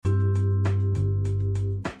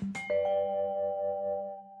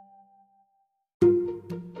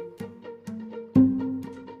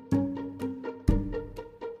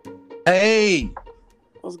Hey,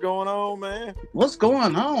 What's going on, man? what's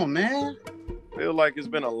going on, man? Feel like it's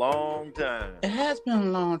been a long time. It has been a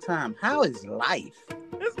long time. How is life?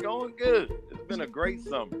 It's going good. It's been a great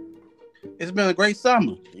summer. It's been a great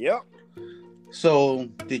summer. Yep. So,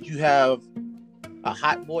 did you have a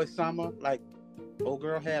hot boy summer like old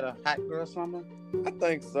girl had a hot girl summer? I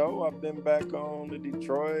think so. I've been back on to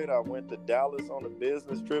Detroit. I went to Dallas on a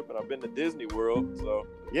business trip, and I've been to Disney World. So,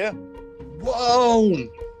 yeah. Whoa!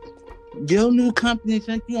 Your new company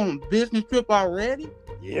sent you on a business trip already?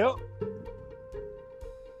 Yep.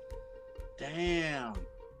 Damn.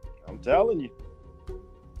 I'm telling you.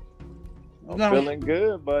 I'm No. feeling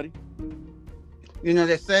good, buddy. You know,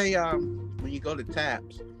 they say when you go to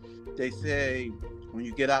TAPS, they say when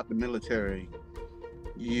you get out the military,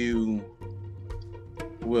 you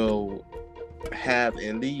will have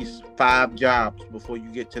at least 5 jobs before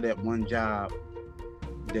you get to that one job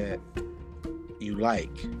that you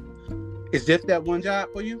like. Is this that one job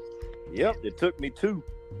for you? Yep. It took me 2.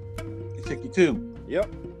 It took you 2. Yep.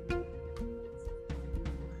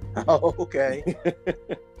 Oh, okay.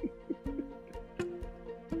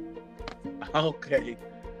 Okay.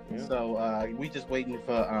 Yeah. So we just waiting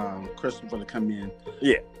for Christopher to come in.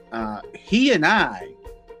 Yeah. He and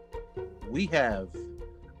we have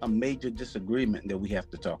a major disagreement that we have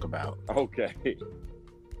to talk about. Okay.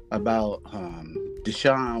 About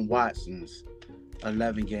Deshaun Watson's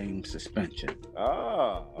 11-game suspension.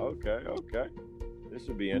 Ah, okay. This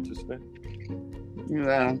should be interesting. You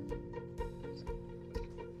know,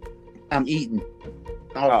 I'm eating.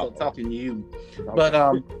 Also talking to you. Okay. But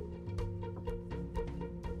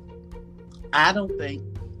I don't think,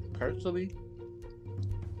 personally,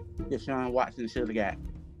 Deshaun Watson should have got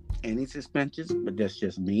any suspensions, but that's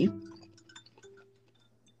just me.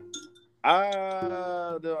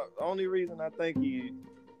 The only reason I think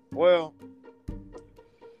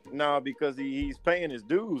because he's paying his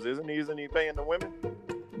dues, isn't he? Isn't he paying the women?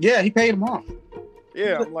 Yeah, he paid him off.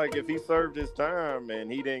 Yeah, I'm like, if he served his time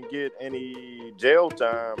and he didn't get any jail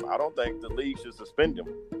time, I don't think the league should suspend him.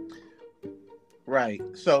 Right.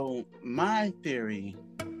 So my theory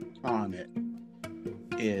on it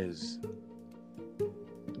is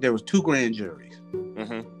there was 2 grand juries.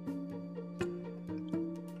 Mm-hmm.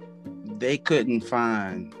 They couldn't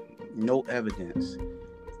find no evidence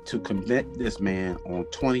to convict this man on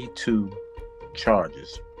 22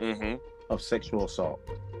 charges of sexual assault.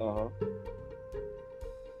 Uh-huh.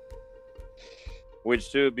 Which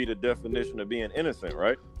should be the definition of being innocent,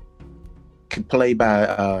 right? Could play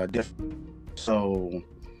by so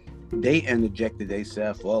they interjected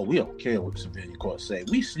themselves. Well, we don't care what the civilian court say.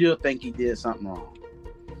 We still think he did something wrong.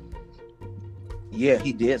 Yeah,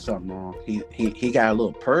 he did something wrong. He got a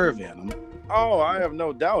little perv in him. Oh, I have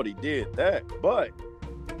no doubt he did that. But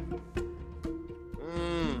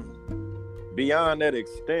beyond that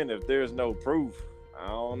extent, if there's no proof, I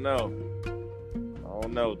don't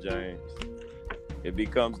know, James. It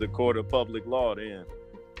becomes the court of public law then.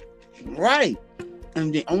 Right.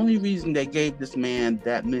 And the only reason they gave this man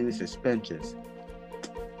that many suspensions,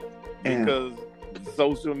 because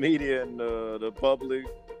social media and the public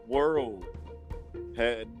world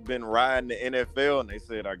had been riding the NFL, and they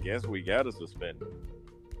said, I guess we got to suspend him.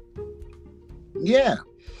 Yeah.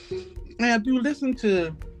 Now, if you listen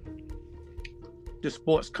to the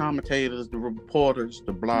sports commentators, the reporters,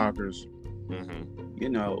 the bloggers, you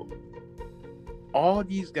know, all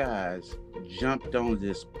these guys jumped on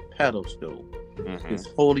this pedestal, this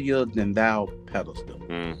holier-than-thou pedestal.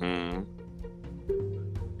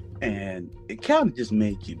 And it kind of just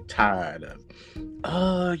made you tired of,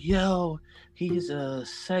 he's a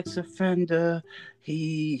sex offender.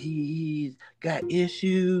 He got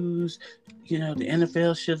issues. You know, the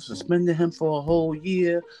NFL should have suspended him for a whole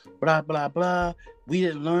year. Blah, blah, blah. We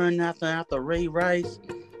didn't learn nothing after Ray Rice.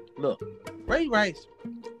 Look, Ray Rice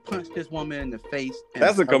punched this woman in the face.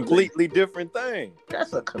 That's a completely different thing.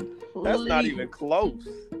 That's not even close.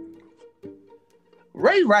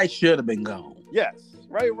 Ray Rice should have been gone. Yes.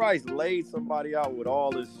 Ray Rice laid somebody out with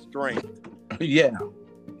all his strength. Yeah.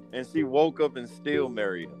 And she woke up and still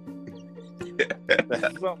married him.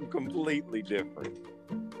 That's something completely different.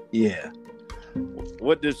 Yeah.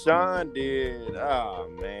 What Deshaun did,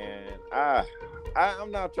 man.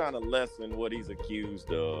 I'm not trying to lessen what he's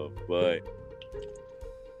accused of, but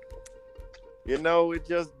you know, it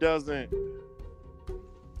just doesn't.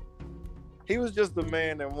 He was just the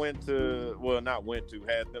man that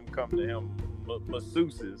had them come to him,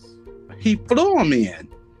 masseuses. He flew him in.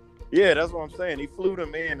 Yeah, that's what I'm saying. He flew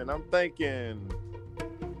them in, and I'm thinking,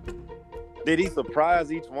 did he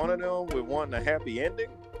surprise each one of them with wanting a happy ending?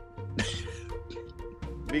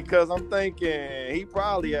 Because I'm thinking he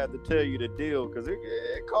probably had to tell you the deal, because it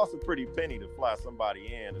costs a pretty penny to fly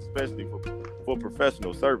somebody in, especially for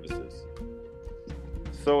professional services.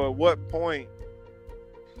 So at what point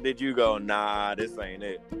did you go, nah, this ain't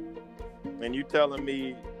it? And you telling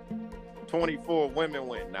me 24 women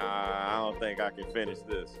went, nah, I don't think I can finish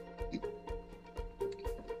this.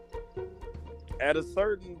 At a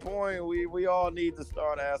certain point, we all need to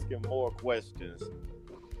start asking more questions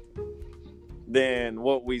than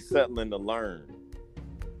what we settling to learn.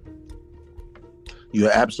 You're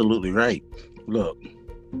absolutely right. Look,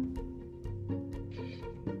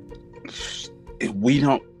 if we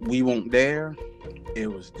won't dare. It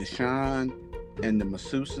was Deshaun and the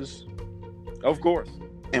masseuses. Of course.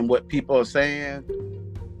 And what people are saying,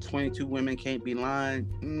 22 women can't be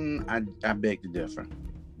lying. I beg to differ.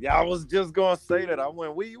 Yeah, I was just gonna say that.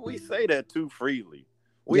 We say that too freely.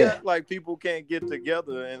 We act like people can't get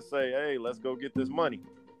together and say, hey, let's go get this money.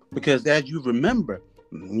 Because as you remember,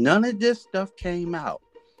 none of this stuff came out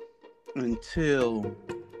until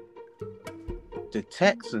the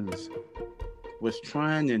Texans was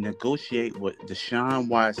trying to negotiate with Deshaun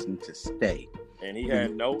Watson to stay. And he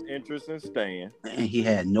had no interest in staying.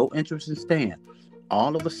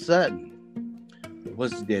 All of a sudden,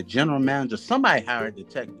 was their general manager, somebody hired a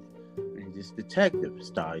detective. And this detective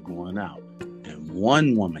started going out. And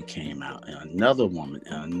one woman came out, and another woman,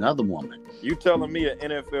 and another woman. You telling me an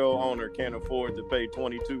NFL owner can't afford to pay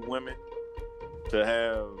 22 women to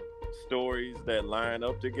have stories that line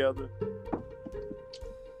up together?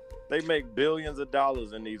 They make billions of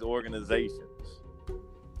dollars in these organizations.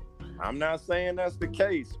 I'm not saying that's the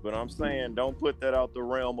case, but I'm saying don't put that out the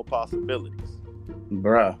realm of possibilities.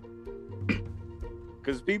 Bruh.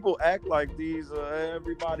 Because people act like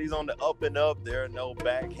everybody's on the up and up. There are no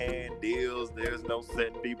backhand deals. There's no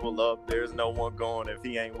setting people up. There's no one going, if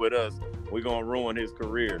he ain't with us, we're going to ruin his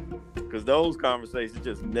career. Because those conversations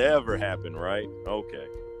just never happen, right? Okay.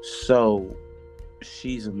 So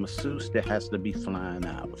she's a masseuse that has to be flowing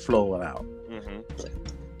out. Mm-hmm.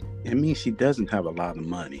 It means she doesn't have a lot of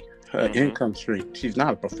money. Her income stream, she's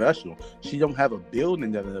not a professional. She don't have a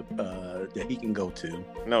building that he can go to.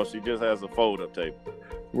 No, she just has a fold-up table.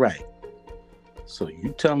 Right. So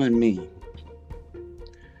you telling me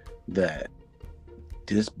that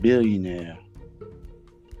this billionaire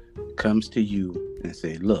comes to you and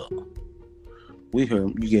say, look, we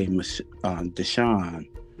heard you gave Deshaun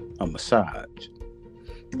a massage.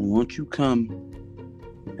 Won't you come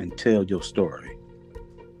and tell your story?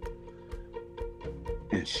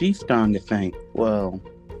 And she's starting to think, well,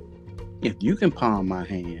 if you can palm my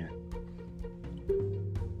hand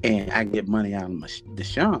and I get money out of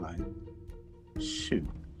Deshaun, shoot,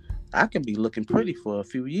 I could be looking pretty for a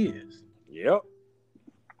few years. Yep.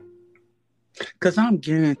 Because I'm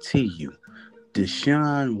guarantee you,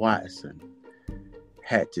 Deshaun Watson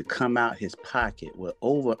had to come out his pocket with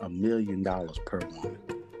over $1 million per woman.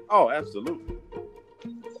 Oh, absolutely.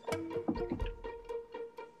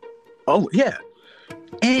 Oh, yeah.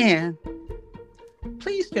 And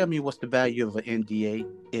please tell me what's the value of an NDA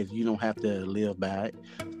if you don't have to live by it.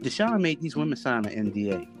 Deshaun made these women sign an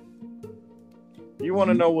NDA. You want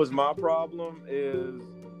to know what's my problem is,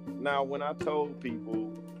 now when I told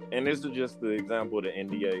people, and this is just the example of the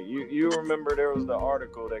NDA, you remember there was the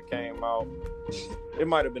article that came out, it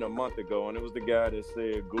might have been a month ago, and it was the guy that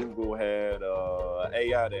said Google had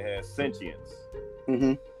AI that has sentience.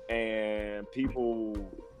 Mm-hmm. And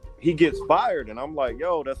he gets fired, and I'm like,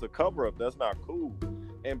 yo, that's a cover-up. That's not cool.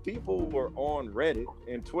 And people were on Reddit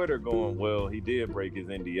and Twitter going, well, he did break his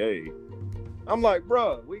NDA. I'm like,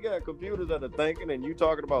 bruh, we got computers that are thinking, and you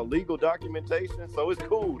talking about legal documentation, so it's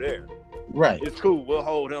cool there. Right. It's cool. We'll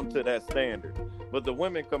hold him to that standard. But the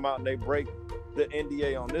women come out and they break the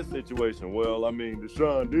NDA on this situation. Well, I mean,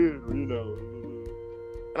 Deshaun did, you know.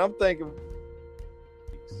 And I'm thinking,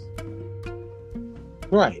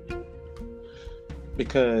 right.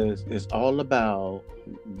 Because it's all about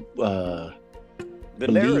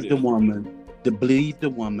believe the woman.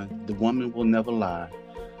 The woman will never lie.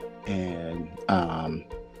 And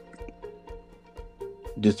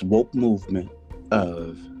this woke movement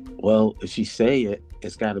of, well, if she say it,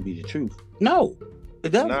 it's got to be the truth. No, it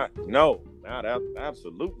doesn't.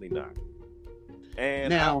 Absolutely not. And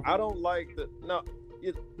now, I don't like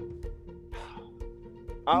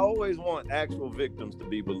I always want actual victims to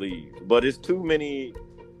be believed, but it's too many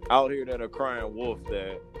out here that are crying wolf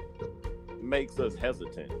that makes us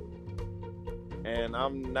hesitant. And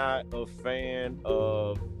I'm not a fan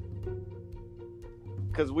of,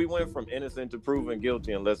 because we went from innocent to proven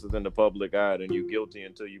guilty unless it's in the public eye, and you guilty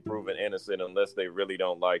until you proven innocent unless they really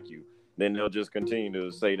don't like you. then they'll just continue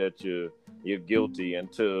to say that you're guilty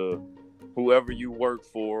until whoever you work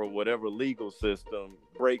for or whatever legal system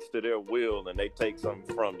breaks to their will and they take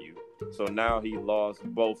something from you. So now he lost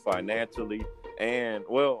both financially and,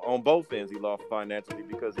 well, on both ends he lost financially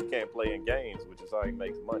because he can't play in games, which is how he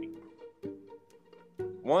makes money.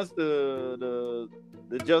 Once the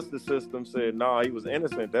justice system said, nah, he was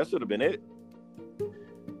innocent, that should have been it.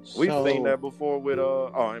 We've seen that before with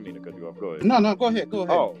I didn't mean to cut you off. Go ahead. No, go ahead.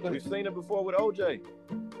 We've seen it before with OJ.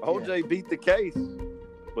 OJ beat the case,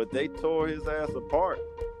 but they tore his ass apart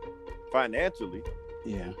financially.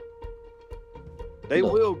 Yeah. They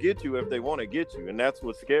will get you if they want to get you, and that's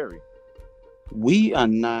what's scary. We are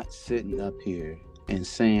not sitting up here and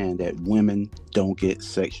saying that women don't get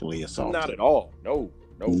sexually assaulted. Not at all. No.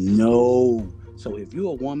 So if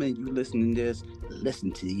you're a woman, you listening to this,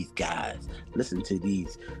 listen to these guys. Listen to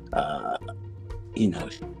these,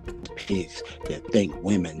 pigs that think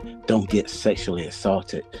women don't get sexually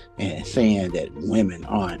assaulted and saying that women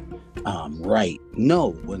aren't right.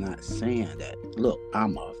 No, we're not saying that. Look,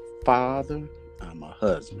 I'm a father. I'm a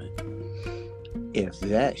husband. If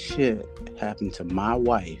that shit happened to my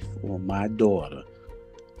wife or my daughter,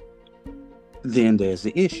 then there's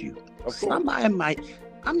an issue. Somebody might,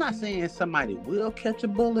 I'm not saying somebody will catch a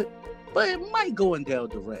bullet, but it might go in their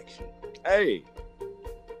direction. Hey,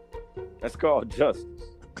 that's called justice.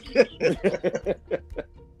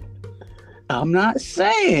 I'm not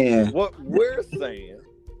saying. What we're saying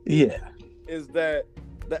is that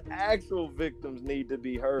the actual victims need to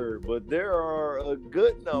be heard, but there are a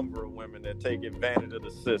good number of women that take advantage of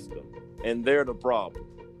the system, and they're the problem.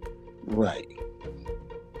 Right.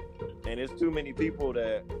 And it's too many people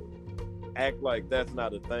that act like that's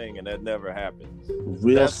not a thing and that never happens.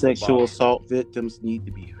 Real sexual assault victims need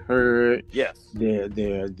to be heard. Yes.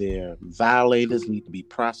 Their violators need to be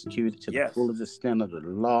prosecuted to the fullest extent of the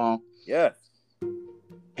law. Yes.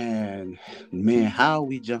 And man, how are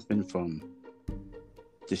we jumping from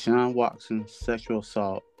Deshaun Watson sexual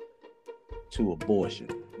assault to abortion?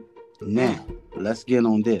 Now, let's get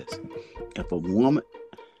on this. If a woman,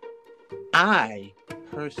 I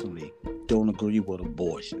personally don't agree with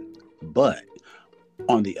abortion, but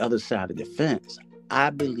on the other side of the fence, I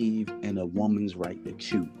believe in a woman's right to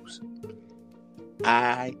choose.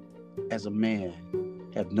 I, as a man,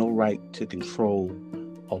 have no right to control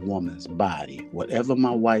a woman's body. Whatever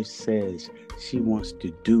my wife says she wants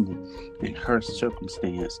to do in her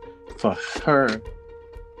circumstance for her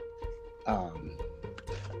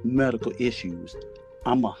medical issues,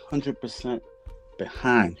 I'm 100%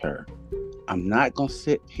 behind her. I'm not going to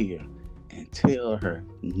sit here and tell her,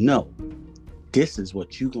 no, this is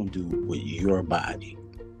what you're going to do with your body.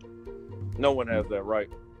 No one has that right.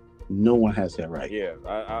 No one has that right. Yeah,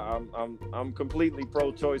 I'm completely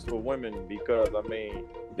pro-choice for women because, I mean,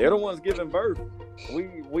 they're the ones giving birth.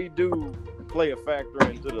 We do play a factor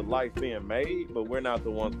into the life being made, but we're not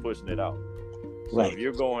the ones pushing it out. So right. If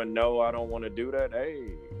you're going, no, I don't want to do that,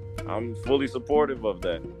 hey, I'm fully supportive of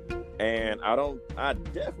that. And I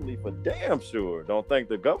definitely for damn sure don't think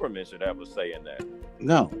the government should have a say in that.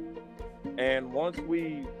 No. And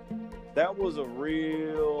that was a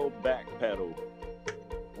real backpedal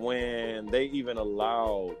when they even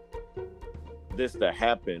allowed this to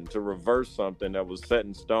happen, to reverse something that was set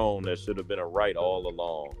in stone that should have been a right all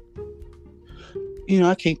along.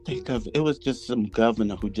 I can't think of it. Was just some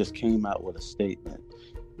governor who just came out with a statement.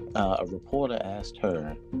 A reporter asked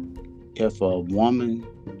her if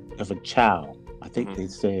a child, I think they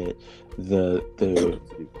said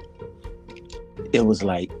it was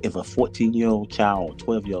like if a 14-year-old child or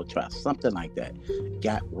 12-year-old child, something like that,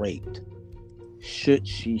 got raped, should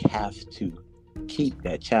she have to keep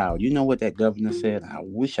that child? You know what that governor said? I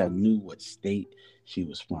wish I knew what state she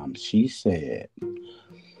was from. She said,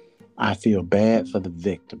 I feel bad for the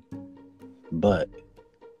victim, but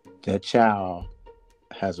that child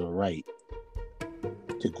has a right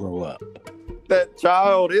to grow up. That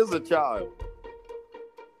child is a child.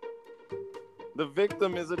 The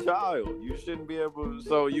victim is a child. You shouldn't be able.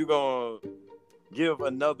 So you're going to give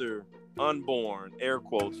another unborn, air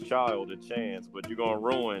quotes, child a chance, but you're going to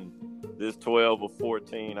ruin this 12 or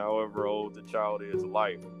 14, however old the child is,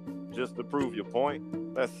 life, just to prove your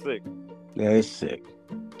point. That's sick. That is sick.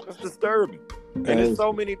 That's disturbing. And there's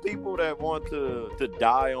so many people that want to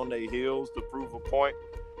die on their heels to prove a point.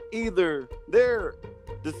 Either they're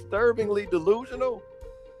disturbingly delusional,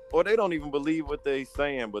 or they don't even believe what they're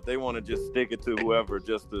saying, but they want to just stick it to whoever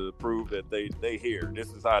just to prove that they hear.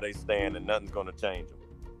 This is how they stand, and nothing's going to change them.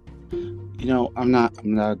 I'm not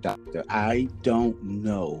a doctor. I don't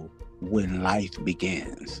know when life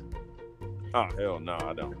begins. Oh hell no,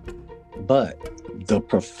 I don't. But the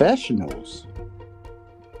professionals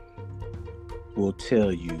will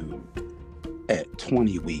tell you at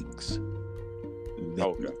 20 weeks that,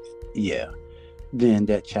 Okay. yeah, then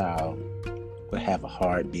that child will have a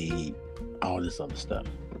heartbeat, all this other stuff.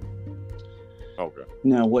 Okay.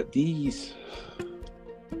 Now, what these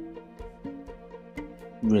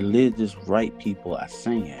religious right people are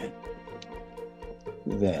saying,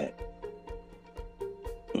 that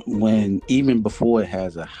when even before it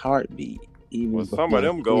has a heartbeat, even Well, some of before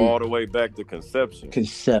them go all the way back to conception,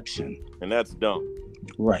 conception, and that's dumb.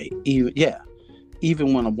 right?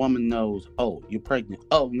 Even when a woman knows, oh, you're pregnant.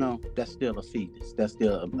 Oh no, that's still a fetus. That's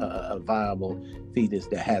still a viable fetus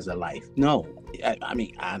that has a life. No, I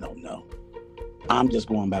mean, I don't know. I'm just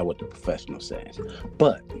going by what the professional says.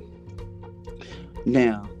 But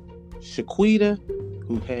now, Shaquita,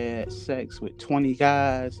 who had sex with 20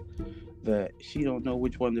 guys, that she don't know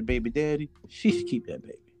which one the baby daddy, she should keep that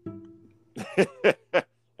baby.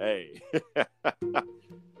 Hey,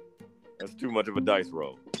 that's too much of a dice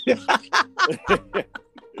roll. She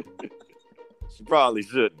probably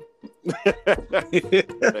shouldn't.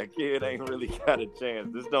 That kid ain't really got a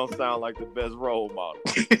chance. This don't sound like the best role model.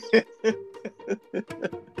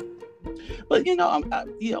 But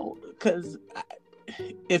because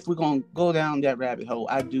if we're gonna go down that rabbit hole,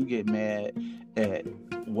 I do get mad at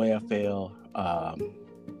welfare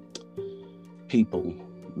people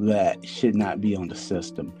that should not be on the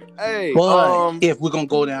system. Hey, but if we're gonna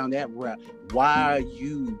go down that route, why are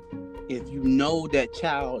you? If you know that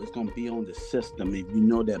child is gonna be on the system, if you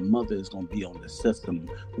know that mother is gonna be on the system,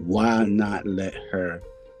 why not let her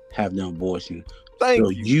have the abortion? Thank so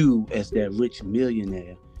you, as that rich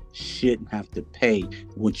millionaire, shouldn't have to pay.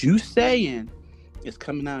 What you saying is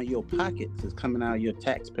coming out of your pockets, it's coming out of your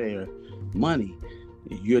taxpayer money.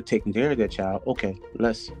 You're taking care of that child. Okay,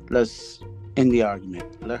 let's end the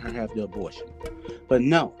argument. Let her have the abortion. But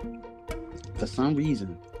no, for some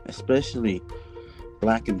reason, especially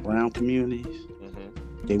Black and brown communities,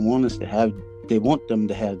 they want them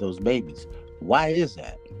to have those babies. Why is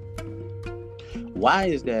that? Why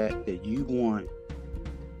is that you want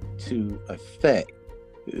to affect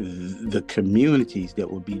the communities that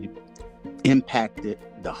will be impacted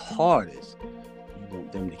the hardest? You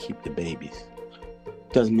want them to keep the babies.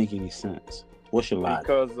 Doesn't make any sense. What's your logic?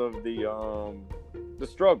 Because of the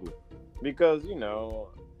struggle. Because,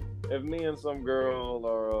 if me and some girl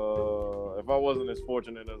are, if I wasn't as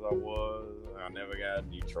fortunate as I was, I never got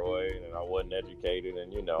Detroit and I wasn't educated,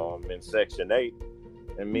 and I'm in Section 8,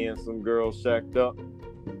 and me and some girls shacked up,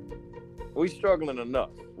 we struggling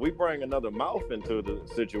enough. We bring another mouth into the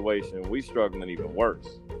situation, we struggling even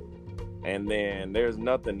worse. And then there's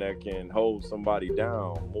nothing that can hold somebody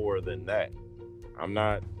down more than that. I'm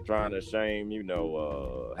not trying to shame,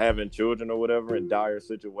 having children or whatever in dire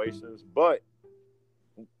situations, but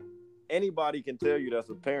anybody can tell you that's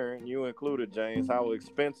a parent, you included, James, how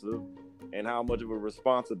expensive and how much of a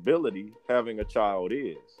responsibility having a child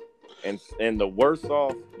is. And the worse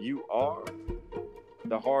off you are,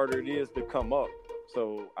 the harder it is to come up.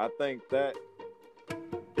 So I think that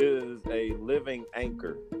is a living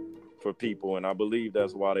anchor for people, and I believe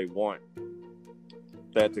that's why they want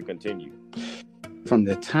that to continue. From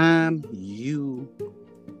the time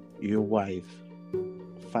your wife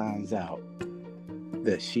finds out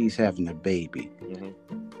that she's having a baby,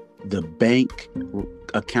 the bank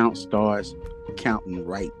account starts counting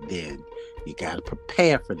right then. You got to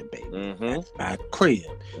prepare for the baby. You got to buy a crib.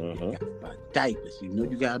 You got to buy diapers.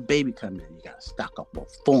 You got a baby coming in. You got to stock up on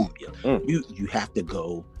formula. You have to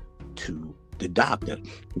go to the doctor.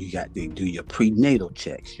 You got to do your prenatal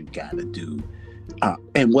checks. You got to do...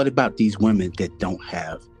 and what about these women that don't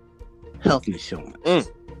have health insurance?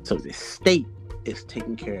 So the state is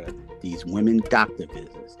taking care of these women doctor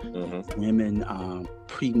visits, women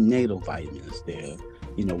prenatal vitamins there.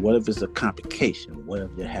 What if it's a complication? What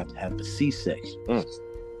if they have to have a C-section?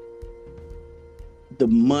 The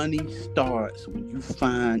money starts when you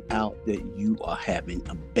find out that you are having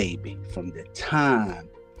a baby. From the time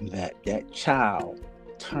that child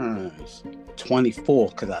turns 24,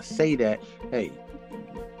 because I say that, hey,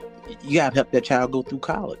 you got to help that child go through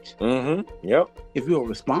college. Yep. If you're a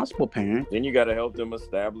responsible parent, then you got to help them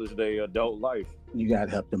establish their adult life. You got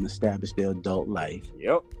to help them establish their adult life.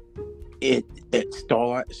 Yep. It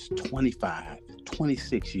starts 25,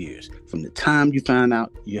 26 years from the time you find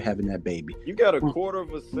out you're having that baby. You got a quarter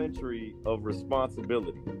of a century of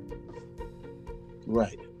responsibility.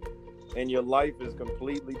 Right. And your life is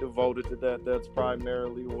completely devoted to that. That's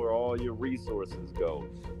primarily where all your resources go.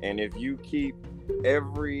 And if you keep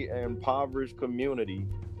every impoverished community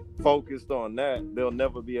focused on that, they'll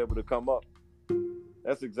never be able to come up.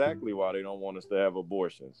 That's exactly why they don't want us to have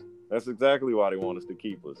abortions. That's exactly why they want us to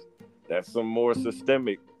keep us. That's some more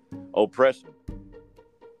systemic oppression.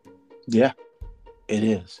 Yeah, it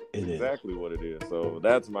is. It is exactly what it is. So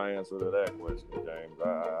that's my answer to that question, James.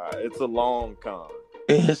 It's a long con.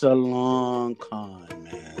 It's a long con,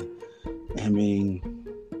 man. I mean,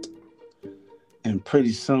 and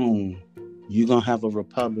pretty soon you're gonna have a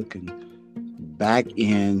Republican back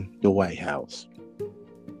in the White House.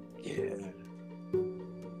 Yeah.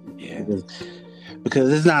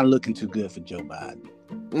 Because it's not looking too good for Joe Biden.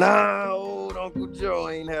 Nah, old Uncle Joe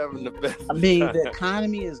ain't having the best. I mean, the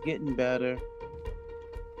economy is getting better.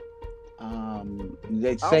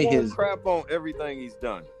 They say his crap on everything he's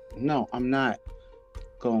done. No, I'm not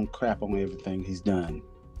going to crap on everything he's done.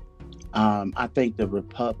 I think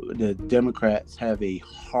the Democrats have a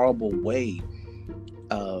horrible way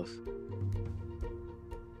of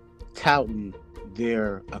touting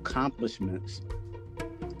their accomplishments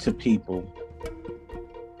to people,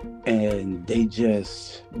 and they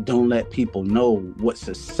just don't let people know what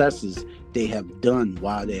successes they have done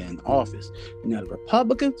while they're in office. Now, the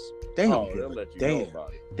Republicans, they'll let you know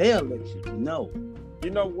about it. They'll let you know. You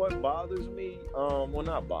know what bothers me? Well,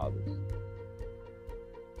 not bothers.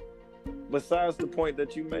 Besides the point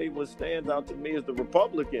that you made, what stands out to me is the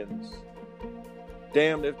Republicans,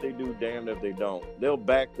 damned if they do, damned if they don't. They'll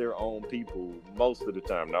back their own people most of the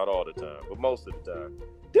time. Not all the time, but most of the time.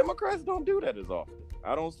 Democrats don't do that as often.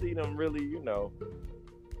 I don't see them really,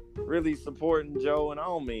 really supporting Joe. And I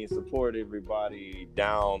don't mean support everybody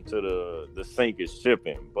down to the sink is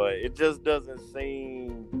shipping. But it just doesn't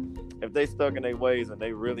seem, if they stuck in their ways and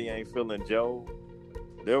they really ain't feeling Joe,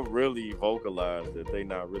 they'll really vocalize that they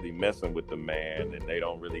not really messing with the man and they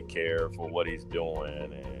don't really care for what he's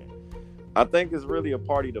doing. And I think it's really a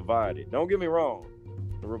party divided. Don't get me wrong.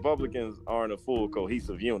 The Republicans aren't a full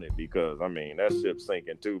cohesive unit because, I mean, that ship's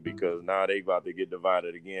sinking too, because now they about to get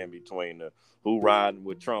divided again between who riding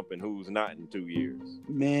with Trump and who's not in 2 years.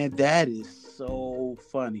 Man, that is so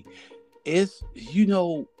funny. It's,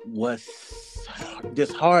 what's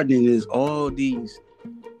disheartening is all these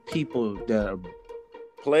people that are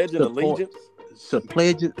pledging allegiance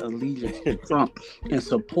to Trump and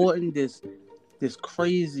supporting this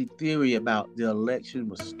crazy theory about the election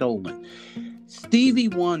was stolen. Stevie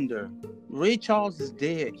Wonder, Ray Charles is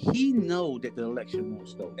dead. He knows that the election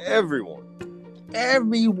was stolen.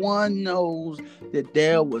 Everyone knows that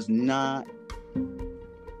there was not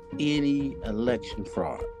any election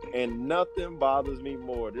fraud. And nothing bothers me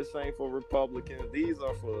more. This ain't for Republicans. These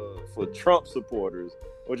are for Trump supporters,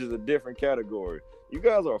 which is a different category. You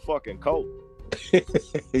guys are a fucking cult.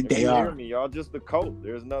 They are. Hear me, y'all just a cult.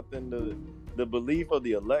 There's nothing to the belief of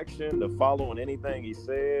the election, the following anything he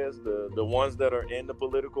says, the ones that are in the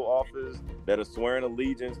political office that are swearing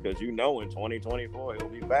allegiance, because in 2024 he'll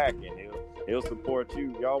be back and he'll support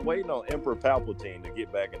you. Y'all waiting on Emperor Palpatine to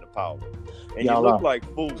get back into power, and y'all look like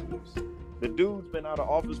fools. The dude's been out of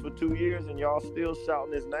office for 2 years, and y'all still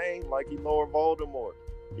shouting his name like he Lord Voldemort.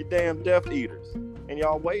 You damn Death Eaters, and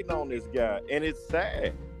y'all waiting on this guy, and it's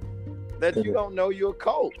sad that you don't know you're a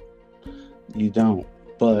cult. You don't,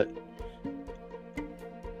 but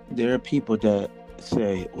there are people that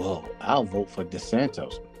say, well, I'll vote for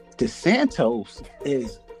DeSantis. DeSantis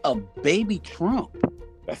is a baby Trump.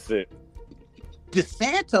 That's it.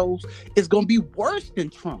 DeSantis is going to be worse than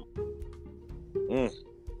Trump. And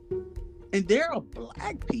there are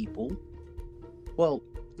black people. Well,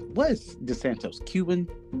 what is DeSantis? Cuban?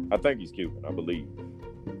 I think he's Cuban, I believe.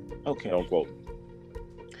 Okay. Don't quote me.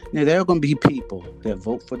 Now, there are going to be people that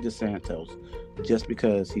vote for DeSantis just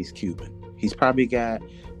because he's Cuban. He's probably got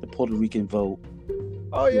the Puerto Rican vote.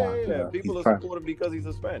 Oh, yeah. People are supportive because he's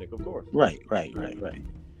Hispanic, of course. Right.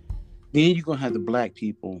 Then you're going to have the black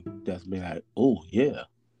people that's be like, oh, yeah,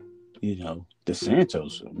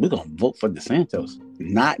 DeSantis, we're going to vote for DeSantis,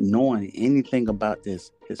 not knowing anything about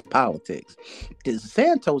his politics.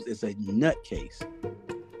 DeSantis is a nutcase.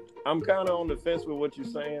 I'm kind of on the fence with what you're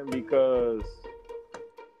saying because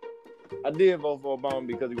I did vote for Obama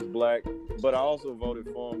because he was black, but I also voted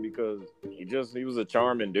for him because he was a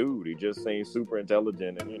charming dude. He just seemed super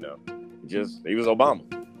intelligent and, he was Obama.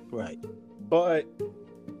 Right. But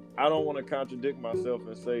I don't want to contradict myself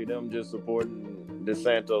and say them just supporting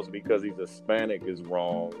DeSantis because he's Hispanic is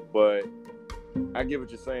wrong. But I get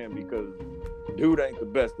what you're saying because dude ain't the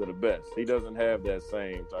best of the best. He doesn't have that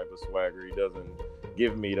same type of swagger. He doesn't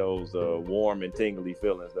give me those warm and tingly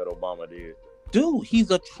feelings that Obama did. Dude,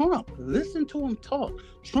 he's a Trump. Listen to him talk.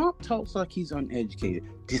 Trump talks like he's uneducated.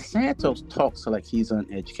 DeSantis talks like he's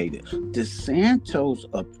uneducated. DeSantis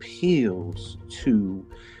appeals to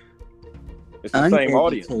It's the same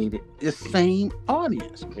audience. Uneducated, the same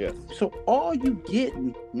audience. Yes. So all you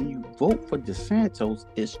getting when you vote for DeSantis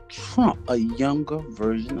is Trump, a younger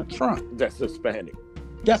version of Trump. That's Hispanic.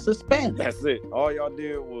 That's Hispanic. That's it. All y'all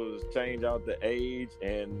did was change out the age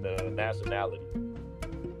and nationality.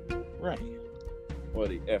 Right. Or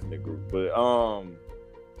the ethnic group. But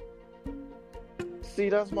see,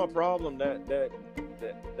 that's my problem.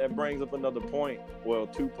 That brings up another point. Well,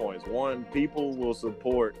 2 points. One, people will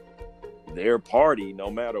support their party no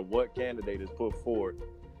matter what candidate is put forward.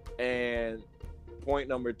 And point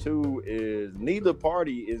number 2 is neither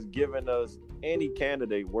party is giving us any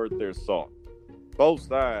candidate worth their salt. Both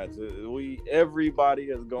sides. Everybody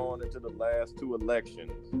has gone into the last 2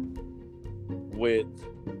 elections with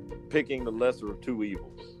picking the lesser of 2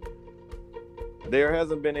 evils. There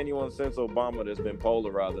hasn't been anyone since Obama that's been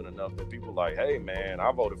polarizing enough that people like, hey man,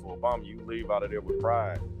 I voted for Obama. You leave out of there with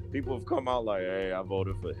pride. People have come out like, hey, I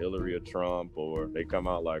voted for Hillary or Trump, or they come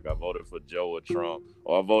out like, I voted for Joe or Trump,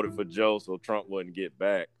 or I voted for Joe so Trump wouldn't get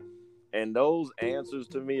back. And those answers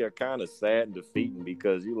to me are kind of sad and defeating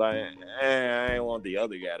because you like, I ain't want the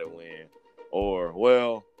other guy to win. Or,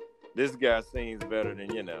 well, this guy seems better than,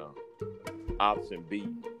 option B.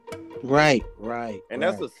 Right. And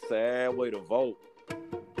that's a sad way to vote.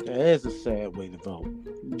 That is a sad way to vote.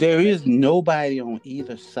 There is nobody on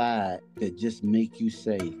either side that just make you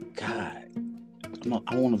say, God,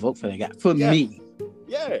 I want to vote for that guy. For me.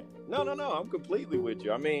 Yeah. No. I'm completely with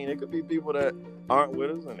you. I mean, it could be people that aren't with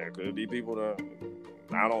us, and there could be people that,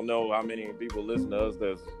 I don't know how many people listen to us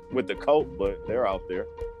that's with the cult, but they're out there.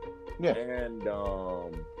 Yeah. And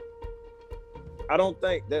I don't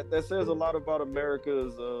think that says a lot about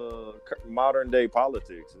America's modern day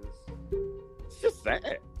politics. It's just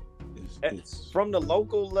sad. It's from the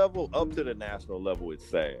local level up to the national level, it's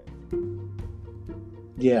sad.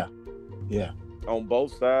 Yeah. On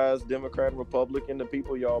both sides, Democrat and Republican, the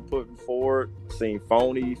people y'all putting forward seem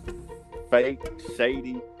phony, fake,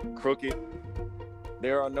 shady, crooked.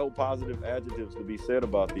 There are no positive adjectives to be said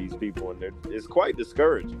about these people, and it's quite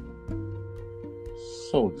discouraging.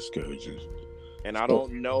 So discouraging. And I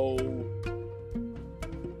don't know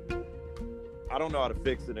how to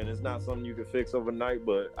fix it, and it's not something you can fix overnight,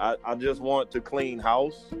 but I just want to clean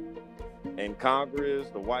house in Congress,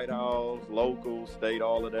 the White House, local, state,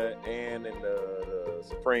 all of that, and in the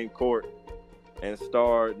Supreme Court, and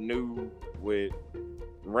start new with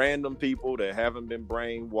random people that haven't been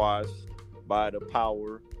brainwashed by the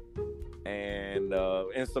power and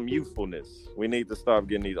some youthfulness. We need to stop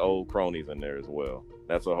getting these old cronies in there as well.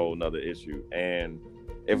 That's a whole nother issue. And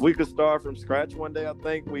if we could start from scratch one day, I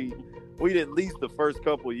think we'd at least the first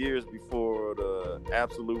couple years before the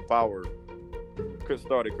absolute power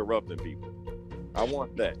started corrupting people. I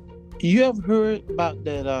want that. You ever heard about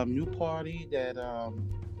that new party that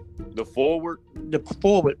the Forward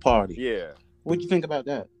Party? Yeah. What'd you think about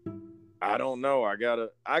that? I don't know. I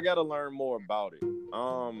gotta learn more about it.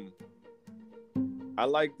 I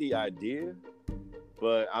like the idea,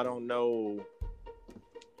 but I don't know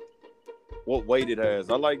what weight it has.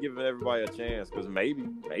 I like giving everybody a chance because maybe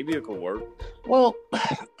it could work. Well,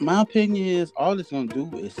 my opinion is all it's gonna do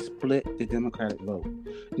is split the Democratic vote.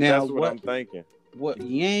 Now, that's what I'm thinking. What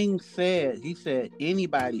Yang said, he said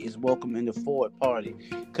anybody is welcome in the Forward Party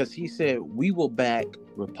because he said we will back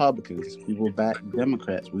Republicans, we will back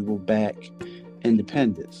Democrats, we will back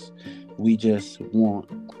independents. We just want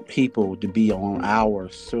people to be on our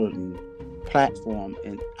certain platform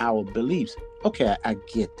and our beliefs. Okay, I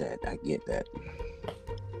get that.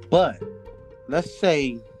 But let's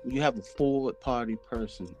say you have a Forward Party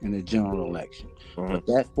person in the general election, but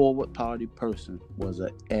that Forward Party person was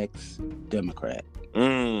an ex-Democrat.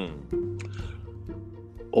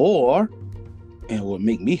 Or, and it would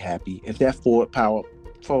make me happy if that Forward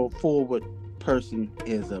person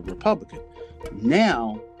is a Republican.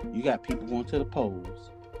 Now you got people going to the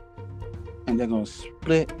polls, and they're going to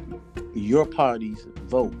split your party's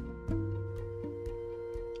vote.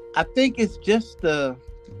 I think it's just a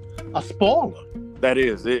spoiler. That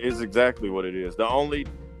is. It's exactly what it is.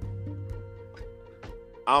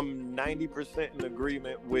 I'm 90% in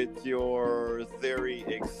agreement with your theory,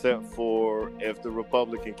 except for if the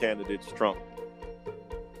Republican candidate's Trump.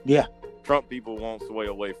 Yeah. Trump people won't sway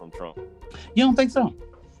away from Trump. You don't think so?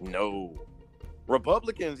 No.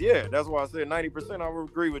 Republicans, yeah. That's why I said 90%. I would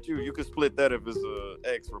agree with you. You could split that if it's an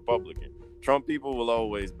ex-Republican. Trump people will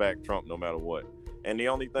always back Trump no matter what. And the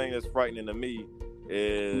only thing that's frightening to me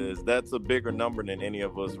is that's a bigger number than any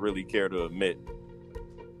of us really care to admit.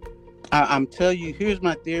 I'm telling you, here's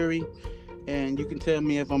my theory, and you can tell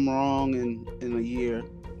me if I'm wrong in a year.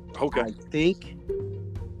 Okay. I think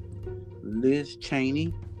Liz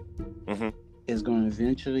Cheney is going to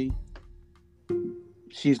eventually,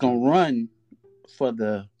 she's going to run for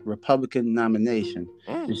the Republican nomination.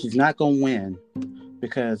 And she's not going to win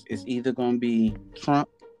because it's either going to be Trump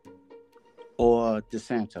or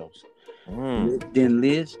DeSantis. Then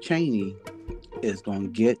Liz Cheney is going to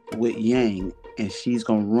get with Yang, and she's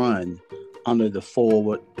going to run under the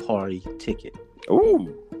Forward Party ticket.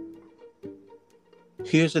 Ooh.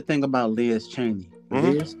 Here's the thing about Liz Cheney.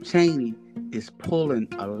 Liz Cheney is pulling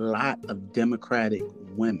a lot of Democratic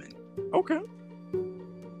women. Okay.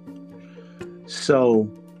 So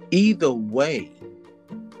either way,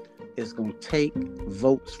 it's going to take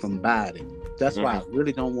votes from Biden. That's why I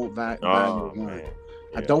really don't want Biden to run. Man.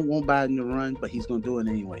 I don't want Biden to run, but he's going to do it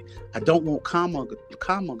anyway. I don't want Kamala to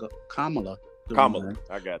run,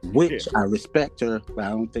 I got you. Which I respect her, but I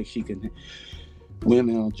don't think she can win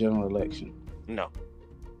in a general election. No.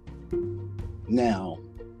 Now,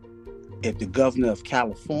 if the governor of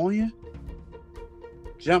California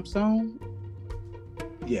jumps on,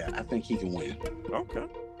 yeah, I think he can win. Okay.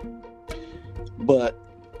 But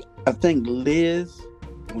I think Liz,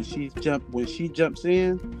 when she jumps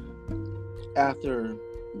in after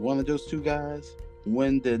one of those two guys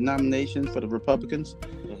win the nomination for the Republicans,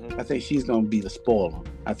 I think she's going to be the spoiler.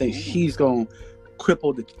 I think she's going to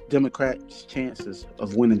cripple the Democrats' chances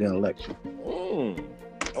of winning the election.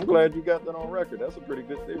 I'm glad you got that on record. That's a pretty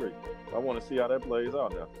good theory. I want to see how that plays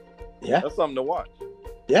out now. Yeah. That's something to watch.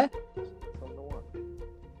 Yeah. Something to watch.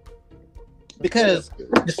 Because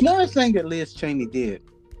the smartest thing that Liz Cheney did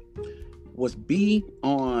was be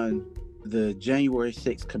on the January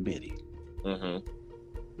 6th committee.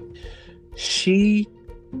 She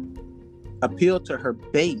appealed to her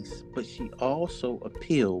base, but she also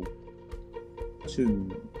appealed to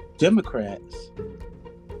Democrats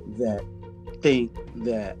that think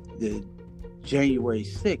that the January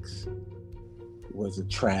 6th was a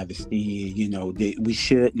travesty, you know, that we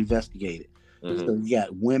should investigate it. So you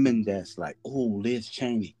got women that's like, oh, Liz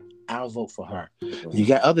Cheney, I'll vote for her. You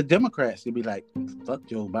got other Democrats that be like, fuck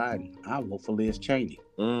Joe Biden, I'll vote for Liz Cheney.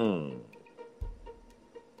 So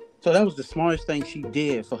that was the smartest thing she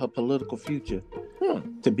did for her political future,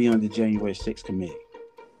 to be on the January 6th committee.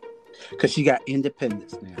 Because she got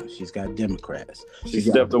independents now. She's got Democrats. She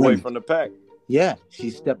stepped away from the pack. Yeah,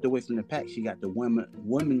 she stepped away from the pack. She got the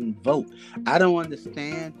women vote. I don't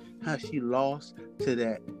understand how she lost to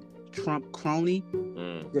that Trump crony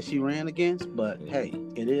that she ran against, but hey,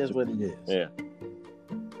 it is what it is. Yeah.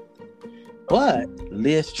 But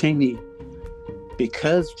Liz Cheney,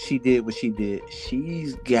 because she did what she did,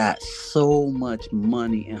 she's got so much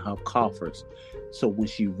money in her coffers. So when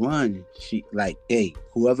she runs, she like, hey,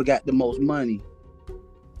 whoever got the most money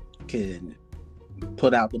can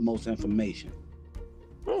put out the most information.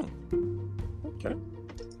 Okay.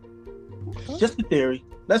 Just a theory.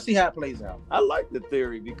 Let's see how it plays out. I like the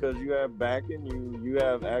theory because you have backing, you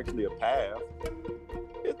have actually a path.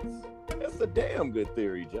 It's a damn good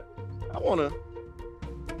theory, Jeff. I wanna.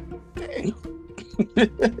 Dang.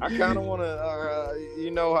 I kind of want to,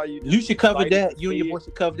 you know how you. You should cover that. You and your boy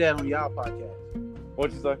should cover that on y'all podcast.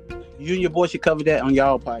 What'd you say? You and your boy should cover that on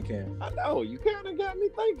y'all podcast. I know. You kind of got me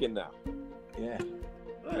thinking now. Yeah.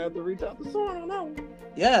 I have to reach out to someone on that one.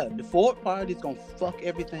 Yeah, the Ford Party's gonna fuck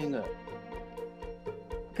everything up.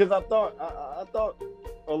 Because I thought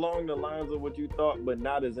along the lines of what you thought, but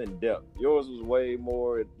not as in depth. Yours was way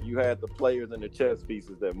more. You had the players and the chess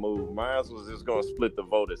pieces that moved. Mine was just gonna split the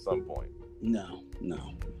vote at some point. No.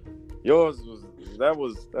 Yours was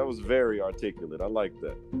very articulate. I like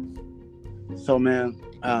that. So, man,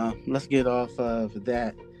 let's get off of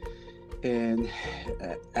that. And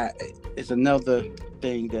it's another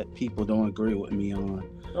thing that people don't agree with me on.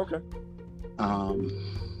 Okay.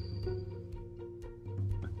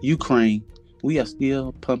 Ukraine, we are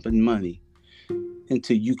still pumping money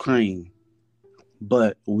into Ukraine,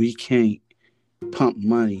 but we can't pump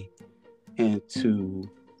money into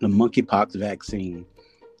the monkeypox vaccine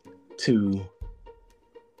to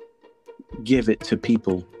give it to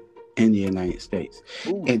people in the United States.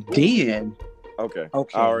 And then okay. I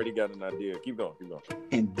already got an idea. Keep going.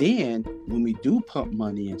 And then when we do pump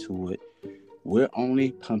money into it, we're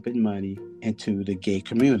only pumping money into the gay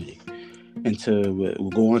community. We're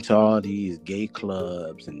going to all these gay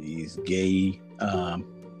clubs and these gay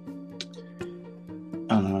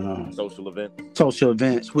social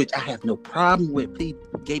events, which I have no problem with. Please,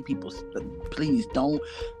 gay people, please don't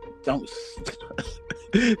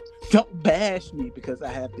bash me because I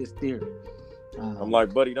have this theory. I'm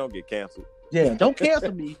like, buddy, don't get canceled. Yeah, don't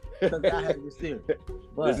cancel me because I have this theory.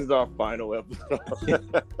 But, this is our final episode.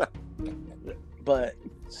 But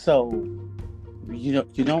so you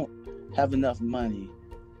don't have enough money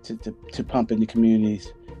to pump in the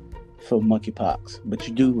communities for monkeypox, but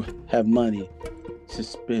you do have money to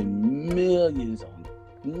spend millions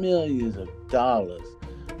of dollars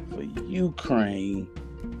for Ukraine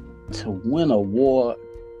to win a war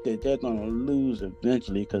that they're going to lose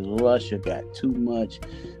eventually because Russia got too much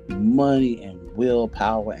money and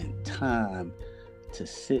willpower and time to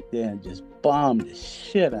sit there and just bomb the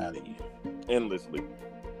shit out of you. Endlessly.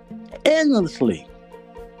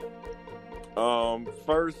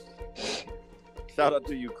 First, shout out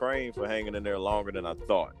to Ukraine for hanging in there longer than I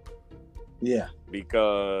thought. Yeah.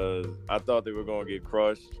 Because I thought they were going to get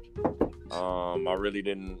crushed. I really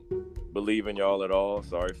didn't believe in y'all at all.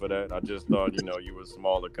 Sorry for that. I just thought, you were a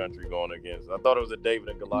smaller country going against. I thought it was a David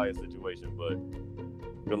and Goliath situation, but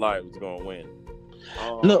Goliath was going to win.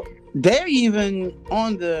 Look, they're even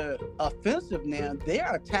on the offensive now.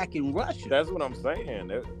 They're attacking Russia. That's what I'm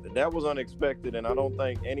saying. That was unexpected, and I don't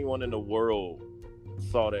think anyone in the world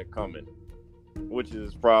saw that coming, which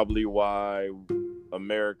is probably why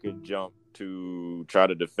America jumped to try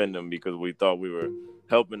to defend them, because we thought we were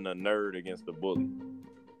helping the nerd against the bully.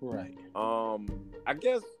 Right. I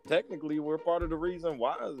guess technically we're part of the reason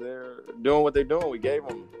why they're doing what they're doing. We gave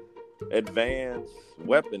them advanced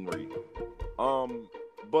weaponry.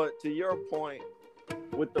 But to your point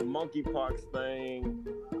with the monkeypox thing,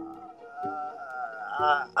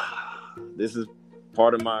 this is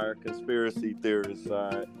part of my conspiracy theorist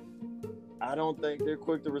side. I don't think they're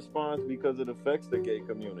quick to respond because it affects the gay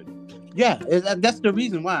community. Yeah, that's the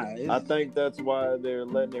reason why. I think that's why they're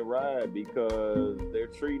letting it ride, because they're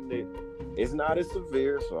treating it. It's not as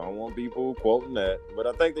severe, so I don't want people quoting that, but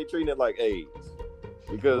I think they're treating it like AIDS,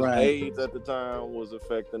 because AIDS at the time was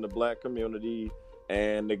affecting the black community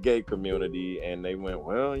and the gay community, and they went,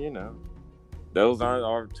 well, those aren't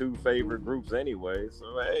our two favorite groups anyway, so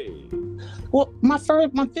hey. Well, my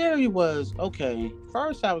theory was, okay,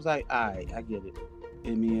 first I was like, all right, I get it.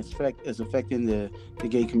 I mean, it's affecting the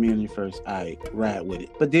gay community first. I ride with it.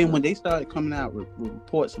 But then when they started coming out with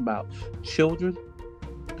reports about children,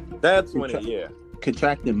 that's when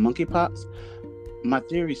contracting monkeypox, my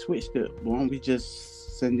theory switched to, why don't we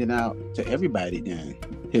just send it out to everybody then?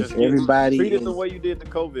 If everybody treat it the way you did the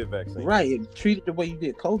COVID vaccine, right? Treat it the way you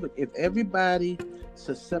did COVID. If everybody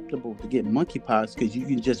susceptible to get monkeypox because you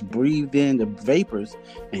can just breathe in the vapors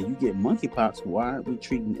and you get monkeypox, why aren't we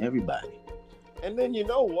treating everybody? And then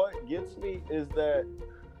what gets me is that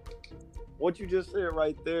what you just said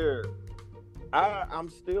right there, I'm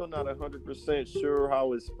still not 100% sure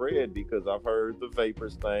how it's spread, because I've heard the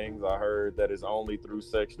vapors things. I heard that it's only through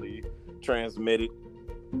sexually transmitted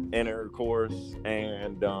intercourse,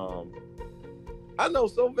 and I know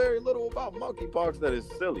so very little about monkeypox that it's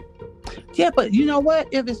silly. Yeah, but you know what?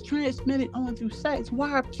 If it's transmitted only through sex, why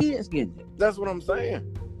are kids getting it? That's what I'm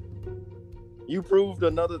saying. You proved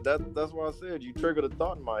another. That's why I said you triggered a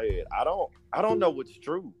thought in my head. I don't know what's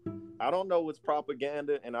true. I don't know what's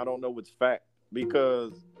propaganda, and I don't know what's fact,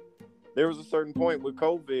 because there was a certain point with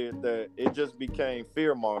COVID that it just became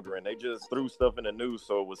fear mongering. They just threw stuff in the news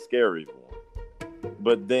so it was scary for them.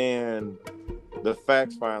 But then the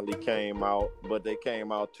facts finally came out, but they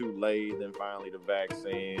came out too late. Then finally the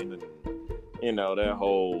vaccine and that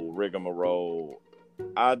whole rigmarole.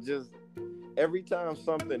 Every time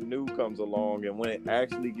something new comes along, and when it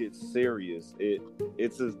actually gets serious,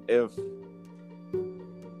 it's as if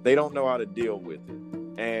they don't know how to deal with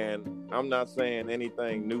it. And I'm not saying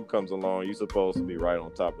anything new comes along, you're supposed to be right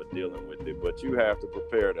on top of dealing with it, but you have to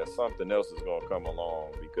prepare that something else is going to come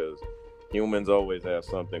along, because humans always have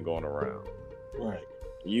something going around. Right.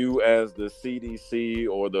 You as the CDC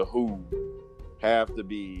or the WHO have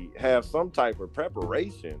to have some type of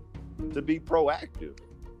preparation to be proactive.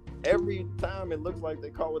 Every time it looks like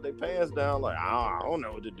they caught with their pants down, like, I don't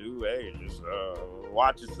know what to do. Hey, just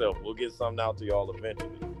watch yourself. We'll get something out to y'all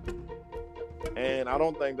eventually. And I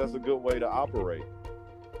don't think that's a good way to operate.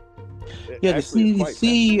 The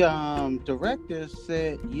CDC director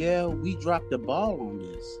said, yeah, we dropped the ball on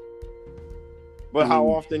this. But how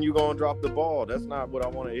often you going to drop the ball? That's not what I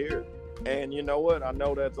want to hear. And you know what? I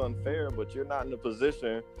know that's unfair, but you're not in a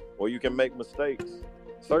position where you can make mistakes.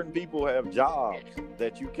 Certain people have jobs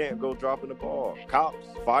that you can't go dropping the ball. Cops,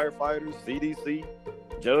 firefighters, CDC,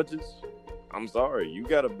 judges. I'm sorry, you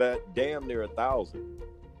got to bet damn near 1,000.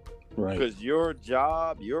 Right. Because your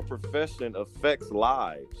job, your profession affects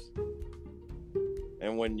lives.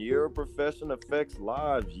 And when your profession affects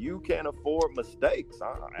lives, you can't afford mistakes.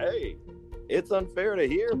 Hey, it's unfair to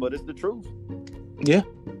hear, but it's the truth. Yeah,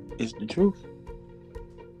 it's the truth.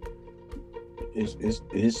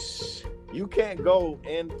 It's You can't go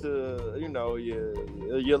into,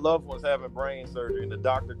 your loved one's having brain surgery and the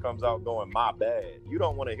doctor comes out going, my bad. You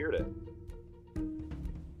don't want to hear that.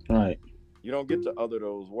 Right. You don't get to utter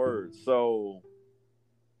those words. So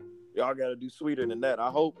y'all got to do sweeter than that. I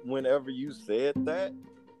hope whenever you said that,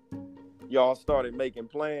 y'all started making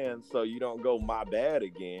plans so you don't go, my bad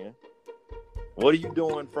again. What are you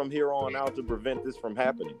doing from here on out to prevent this from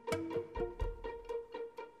happening?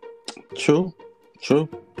 True,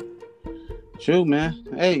 man.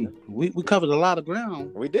 Hey, we covered a lot of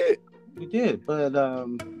ground. We did, but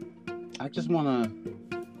I just want to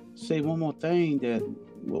say one more thing that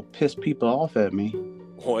will piss people off at me.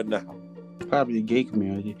 What now? Probably the gay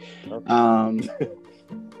community. Okay.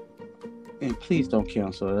 And please don't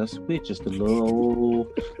cancel us. We're just little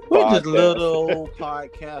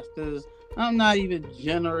podcasters. I'm not even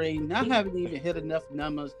generating. I haven't even hit enough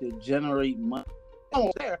numbers to generate money.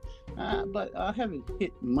 Almost there, but I haven't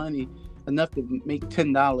hit money enough to make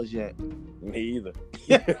 $10 yet. Me either.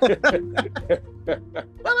 But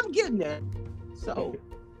I'm getting there. So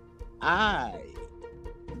I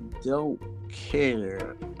don't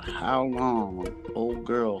care how long old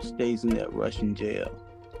girl stays in that Russian jail.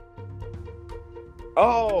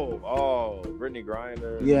 Oh, Brittany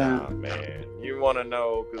Griner. Yeah, nah, man. You want to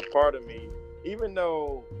know? Because part of me, even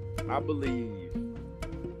though I believe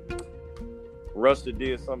Russia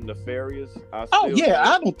did something nefarious, I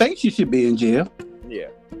don't think she should be in jail.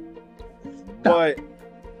 Yeah, but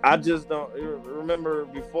I just don't remember.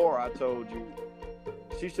 Before I told you,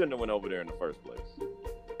 she shouldn't have went over there in the first place.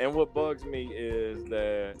 And what bugs me is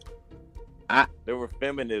that there were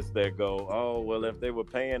feminists that go, oh, well, if they were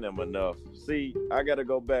paying them enough. See, I got to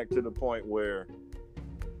go back to the point where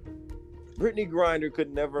Brittany Griner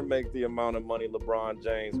could never make the amount of money LeBron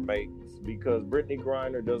James makes because Brittany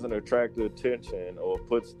Griner doesn't attract the attention or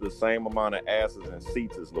puts the same amount of asses in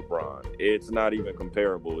seats as LeBron. It's not even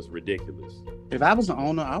comparable. It's ridiculous. If I was an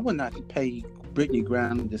owner, I would not pay Brittany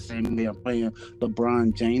Griner the same way I'm paying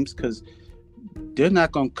LeBron James because they're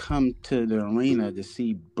not going to come to the arena to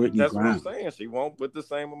see Brittany Griner. That's what I'm saying. She won't put the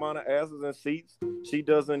same amount of asses in seats. She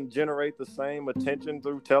doesn't generate the same attention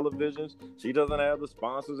through televisions. She doesn't have the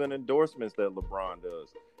sponsors and endorsements that LeBron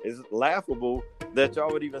does. It's laughable that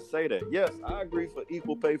y'all would even say that. Yes, I agree for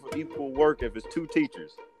equal pay for equal work if it's 2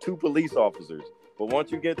 teachers, 2 police officers. But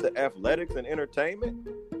once you get to athletics and entertainment,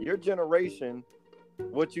 your generation,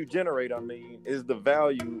 what you generate, is the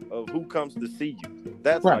value of who comes to see you.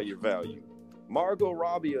 That's right. How you're valued. Margot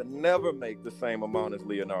Robbie will never make the same amount as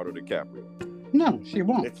Leonardo DiCaprio. No, she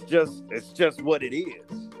won't. It's just what it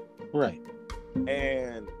is. Right.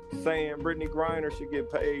 And saying Brittany Griner should get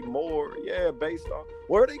paid more, based on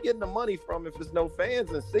where are they getting the money from if there's no fans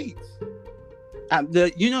and seats?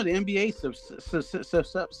 The NBA subsidized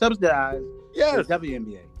the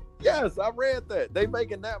WNBA. Yes, I read that. They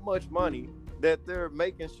making that much money that they're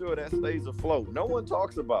making sure that stays afloat. No one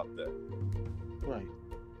talks about that. Right.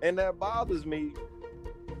 And that bothers me.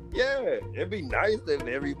 Yeah, it'd be nice if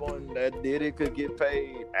everyone that did it could get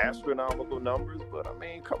paid astronomical numbers, but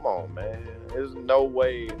come on, man. There's no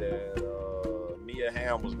way that Mia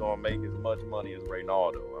Hamm was gonna make as much money as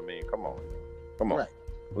Reynaldo. Come on. Right.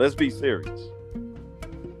 Let's be serious.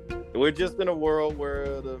 We're just in a world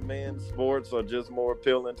where the men's sports are just more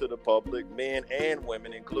appealing to the public, men and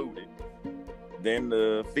women included, than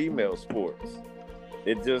the female sports.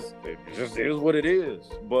 It just is what it is.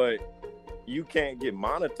 But you can't get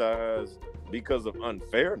monetized because of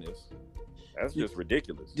unfairness. That's just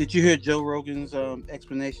ridiculous. Did you hear Joe Rogan's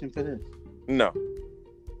explanation for this? No.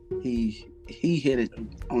 He hit it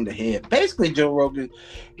on the head. Basically, Joe Rogan,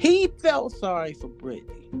 he felt sorry for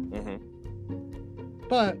Britney. Mm-hmm.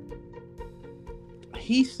 But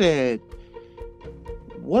he said,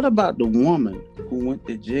 what about the woman who went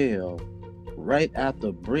to jail right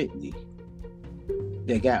after Britney?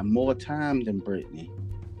 They got more time than Britney.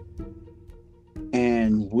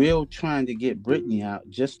 And Will trying to get Britney out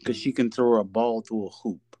just because she can throw a ball through a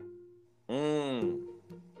hoop.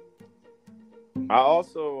 I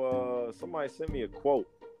also, somebody sent me a quote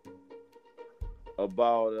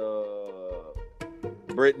about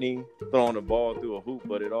Britney throwing a ball through a hoop,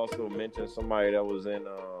 but it also mentioned somebody that was in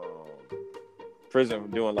prison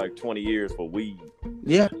doing like 20 years for weed.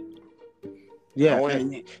 Yeah. Yeah,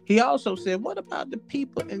 and he also said, what about the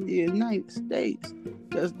people in the United States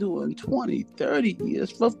that's doing 20, 30 years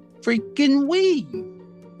for freaking weed?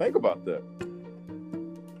 Think about that.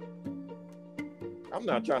 I'm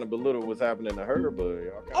not trying to belittle what's happening to her, but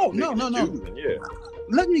no. Yeah.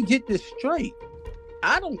 Let me get this straight.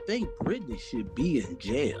 I don't think Britney should be in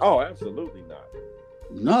jail. Oh, absolutely not.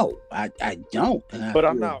 No, I don't, and I But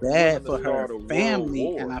I'm feel not bad willing for to her start a world family,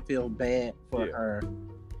 war. and I feel bad for Yeah.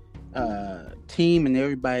 her team and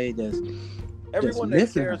everybody Everyone that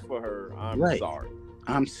missing cares her. for her, I'm Right. sorry.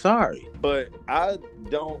 I'm sorry. But I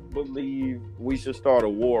don't believe we should start a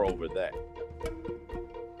war over that.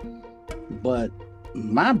 But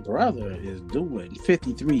my brother is doing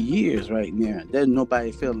 53 years right now. There's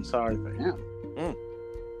nobody feeling sorry for him.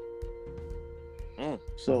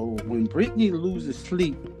 So when Brittany loses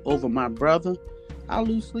sleep over my brother, I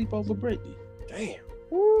lose sleep over Brittany. Damn.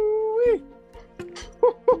 Woo-wee.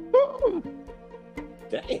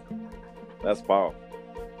 Damn. That's powerful.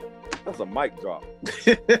 That's a mic drop.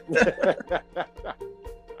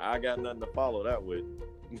 I got nothing to follow that with.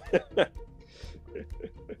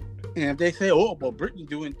 And if they say, "Oh, but Brittany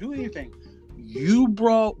didn't do anything," you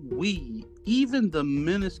brought weed, even the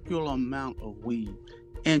minuscule amount of weed,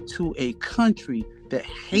 into a country that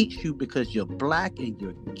hates you because you're black and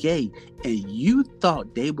you're gay, and you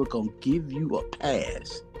thought they were gonna give you a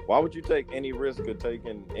pass. Why would you take any risk of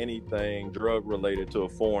taking anything drug related to a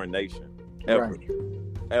foreign nation? Ever. Right.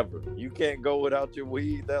 Ever. You can't go without your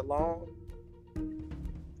weed that long.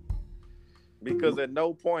 Because at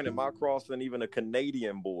no point am I crossing even a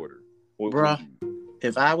Canadian border. Bruh,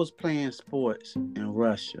 if I was playing sports in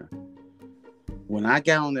Russia, when I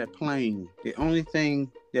got on that plane, the only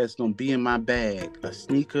thing that's going to be in my bag are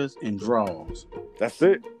sneakers and drawers. That's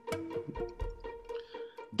it.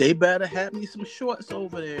 They better have me some shorts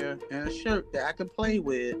over there and a shirt that I can play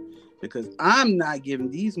with, because I'm not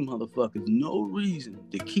giving these motherfuckers no reason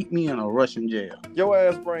to keep me in a Russian jail. Your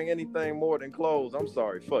ass bring anything more than clothes, I'm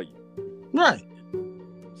sorry for you. Right.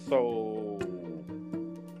 So,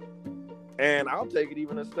 and I'll take it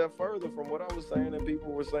even a step further from what I was saying, and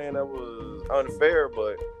people were saying that was unfair,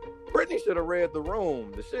 but Brittany should have read the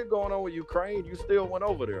room. The shit going on with Ukraine, you still went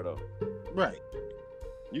over there though. Right.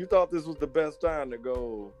 You thought this was the best time to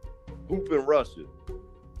go hoop in Russia.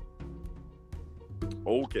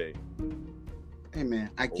 Okay. Hey man,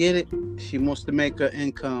 I get it. She wants to make her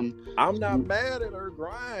income. I'm not mad at her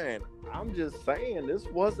grind. I'm just saying this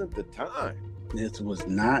wasn't the time. This was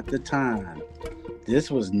not the time.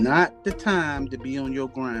 This was not the time to be on your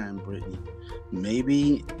grind, Brittany.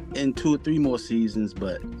 Maybe in 2 or 3 more seasons,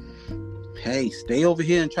 but hey, stay over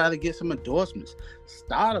here and try to get some endorsements.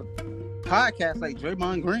 Start a podcast like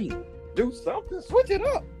Draymond Green. Do something. Switch it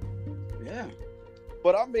up. Yeah.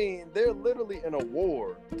 But I mean, they're literally in a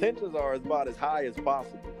war. Tensions are about as high as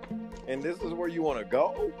possible. And this is where you want to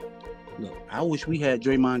go? Look, I wish we had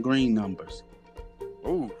Draymond Green numbers.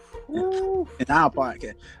 Ooh. In our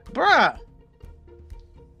podcast. Bruh,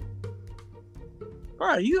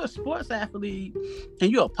 you're a sports athlete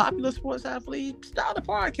and you're a popular sports athlete. Start a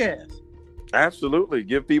podcast. Absolutely.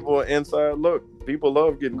 Give people an inside look. People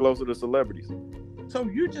love getting closer to celebrities. So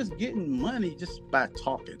you're just getting money just by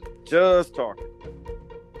talking. Just talking.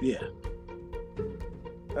 Yeah.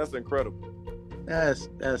 That's incredible. That's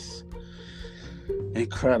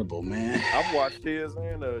incredible, man. I've watched his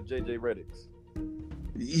and JJ Redick's.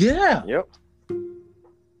 Yeah. Yep.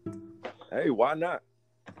 Hey, why not?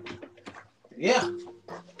 Yeah.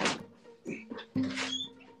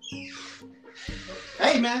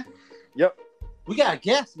 Hey, man. Yep. We got a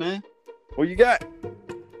guest, man. What you got?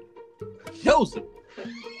 Joseph.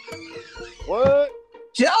 What?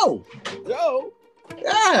 Joe. Joe?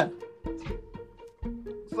 Yeah.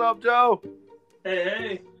 What's up, Joe?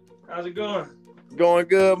 Hey. How's it going? Going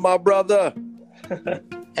good, my brother.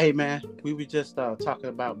 Hey, man. We were just talking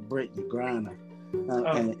about Brittany Griner.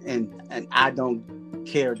 And I don't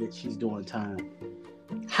care that she's doing time.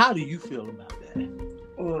 How do you feel about that?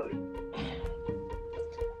 Look,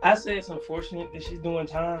 I say it's unfortunate that she's doing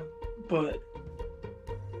time, but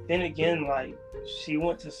then again, like, she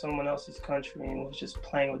went to someone else's country and was just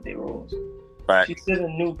playing with their rules. Right. She should have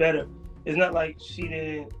knew better. It's not like she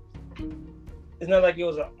didn't. It's not like it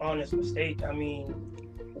was an honest mistake. I mean,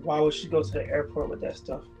 why would she go to the airport with that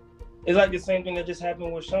stuff? It's like the same thing that just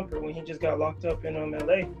happened with Shumpert when he just got locked up in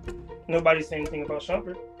LA. Nobody's saying anything about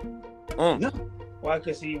Shumpert. No. Why?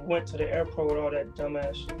 Because he went to the airport with all that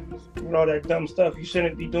dumb stuff. You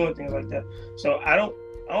shouldn't be doing things like that. So I don't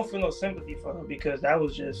feel no sympathy for her, because that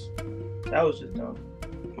was just dumb.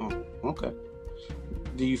 Oh, okay.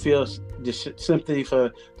 Do you feel the sympathy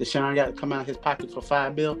for Deshaun got to come out of his pocket for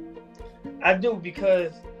 $5 bill? I do,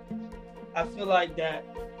 because I feel like that.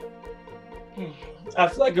 I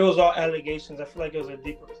feel like it was all allegations. I feel like it was a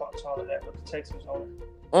deeper plot to all of that with the Texans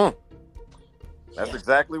owner. That's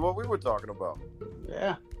exactly what we were talking about.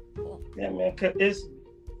 Yeah. Yeah, man. 'Cause it's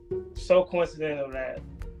so coincidental that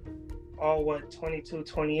all 22,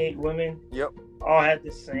 28 women. Yep. All had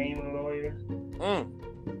the same lawyer. Mm.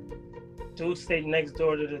 Dude stayed next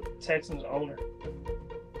door to the Texans owner.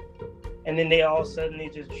 And then they all suddenly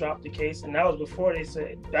just dropped the case. And that was before his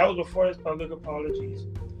public apologies.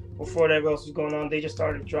 Before whatever else was going on, they just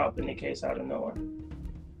started dropping the case out of nowhere.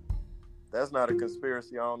 That's not a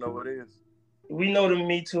conspiracy. I don't know what it is. We know the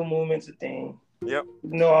Me Too movement's a thing. Yep.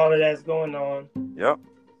 We know all of that's going on. Yep.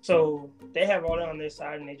 So they have all that on their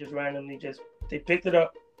side, and they just randomly they picked it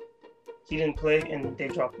up. He didn't play, and they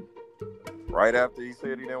dropped him. Right after he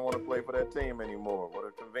said he didn't want to play for that team anymore. What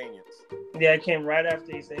a convenience. Yeah, it came right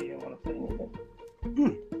after he said he didn't want to play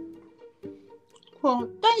anything. Well,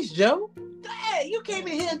 thanks, Joe. Hey, you came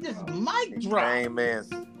in here and just mic drop. Hey, man,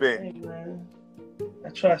 spit. Hey, man. I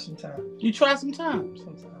try sometimes. You try sometimes.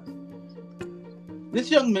 Sometimes. This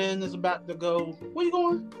young man is about to go. Where you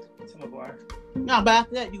going? To McGuire. No, but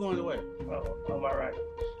after that, you going to where? Oh, my right.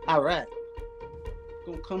 Iraq.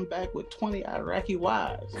 Gonna come back with 20 Iraqi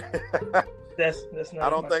wives. That's not. I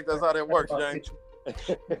don't think that's how that works, James.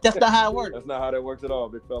 That's not how it works. That's not how that works at all,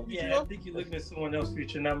 big fella. Yeah, I think you're looking at someone else's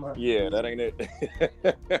future, not mine. Yeah, that ain't it.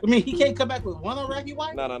 I mean, he can't come back with one Iraqi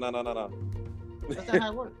wife? No. That's not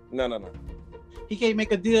how it works. No. He can't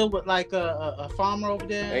make a deal with like a farmer over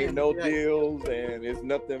there. Ain't no deals, and it's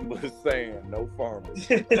nothing but sand. No farmers.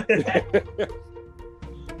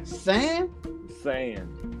 Sand? Sand.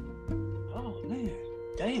 Oh man,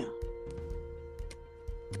 damn.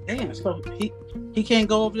 So he can't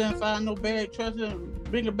go over there and find no buried treasure and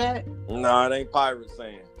bring it back. No, it ain't pirate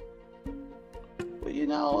sand.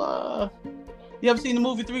 Well, you ever seen the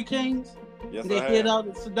movie Three Kings? Yes, They I hid have. all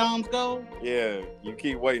the Saddam's gold. Yeah, you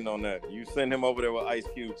keep waiting on that. You send him over there with Ice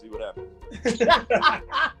Cube, see what happens.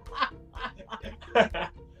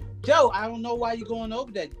 Joe, I don't know why you're going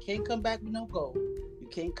over there. You can't come back with no gold. You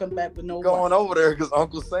can't come back with no Going wife. over there because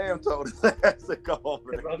Uncle Sam told us to go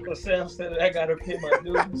over there. Uncle Sam said I gotta pay my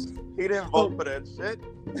dues. He didn't vote for that shit.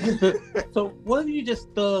 So what if you just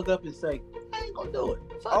thug up and say, I ain't gonna do it.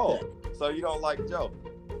 Fuck that. So you don't like Joe?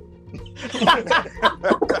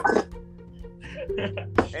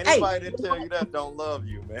 Anybody that tell you that don't love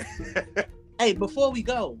you, man. Hey, before we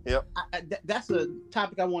go, yep, that's a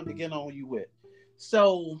topic I wanted to get on you with.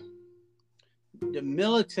 So the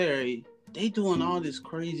military, they doing all this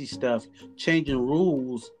crazy stuff, changing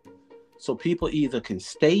rules so people either can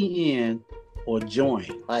stay in or join.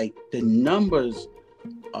 Like the numbers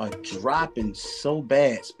are dropping so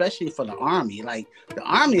bad, especially for the Army. Like the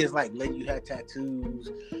Army is like letting you have tattoos,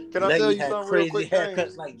 can I tell you something crazy real quick, haircuts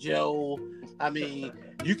James? like Joe. I mean,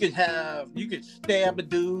 you could stab a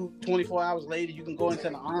dude 24 hours later, you can go into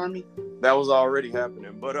the Army. That was already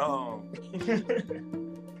happening, but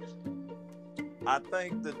I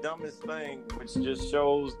think the dumbest thing, which just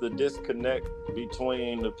shows the disconnect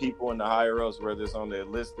between the people in the higher ups, whether it's on the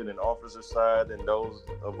enlisted and officer side and those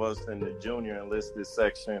of us in the junior enlisted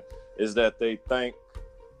section, is that they think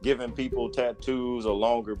giving people tattoos or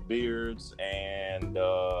longer beards and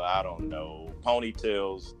I don't know,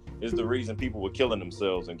 ponytails is the reason people were killing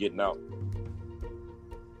themselves and getting out.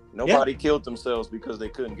 Nobody killed themselves because they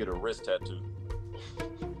couldn't get a wrist tattoo.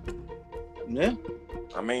 Yeah.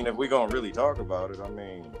 I mean, if we're going to really talk about it, I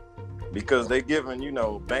mean, because they giving,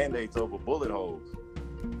 Band-Aids over bullet holes.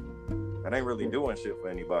 That ain't really doing shit for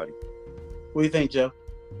anybody. What do you think, Joe?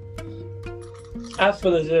 I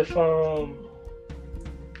feel as if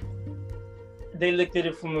they looked at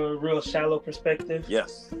it from a real shallow perspective.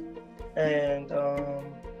 Yes. And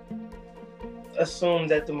assumed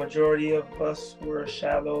that the majority of us were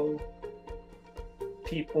shallow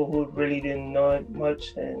people who really didn't know it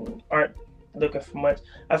much and aren't looking for much.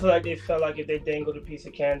 I feel like they felt like if they dangled a piece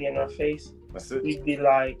of candy in our face, we'd be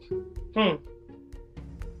like,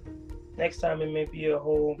 next time it may be a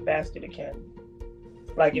whole basket of candy.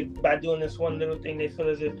 Like if by doing this one little thing, they feel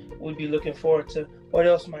as if we'd be looking forward to what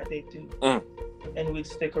else might they do, and we'd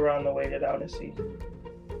stick around to wait it out and see.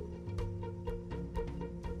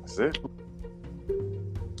 That's it.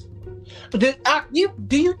 Do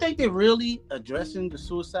you think they're really addressing the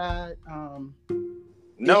suicide?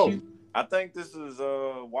 No. Issue? I think this is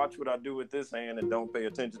watch what I do with this hand and don't pay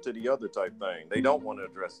attention to the other type thing. They don't want to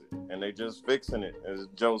address it, and they just fixing it. As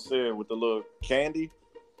Joe said, with the little candy,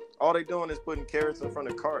 all they doing is putting carrots in front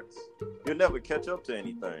of carts. You'll never catch up to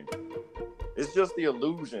anything. It's just the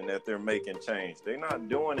illusion that they're making change. They're not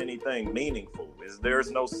doing anything meaningful.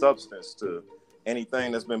 There's no substance to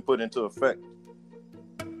anything that's been put into effect.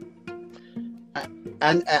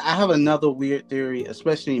 I have another weird theory,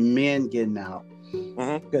 especially men getting out.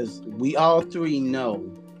 Because we all three know,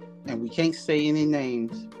 and we can't say any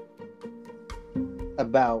names,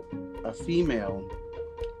 about a female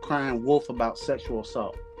crying wolf about sexual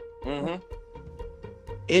assault. Mm-hmm.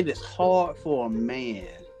 It is hard for a man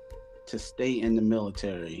to stay in the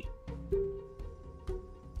military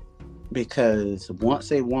because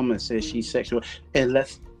once a woman says she's sexual, and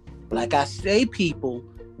like I say, people,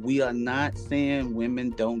 we are not saying women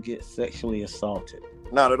don't get sexually assaulted.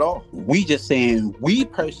 Not at all. We just saying we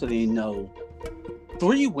personally know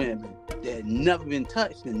 3 women that never been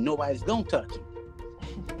touched and nobody's gonna touch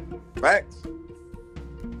them. Facts.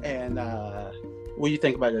 And what do you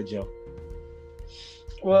think about that, Joe?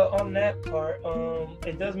 Well, on that part,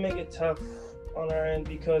 it does make it tough on our end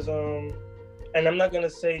because, and I'm not gonna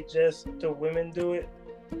say just the women do it,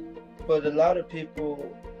 but a lot of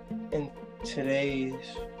people in today's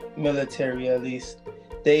military, at least,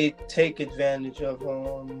 they take advantage of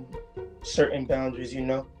certain boundaries, you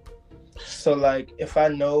know. So, like, if I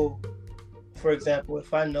know, for example,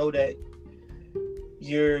 if I know that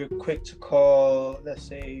you're quick to call, let's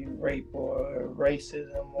say, rape or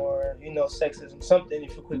racism or, you know, sexism, something,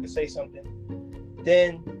 if you're quick to say something,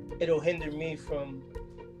 then it'll hinder me from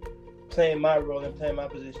playing my role and playing my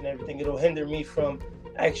position and everything. It'll hinder me from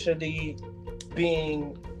actually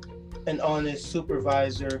being an honest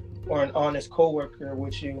supervisor or an honest coworker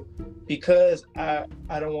with you, because I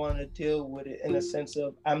don't want to deal with it in a sense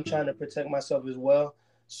of I'm trying to protect myself as well.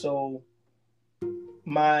 So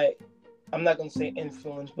I'm not going to say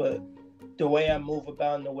influence, but the way I move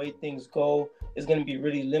about and the way things go is going to be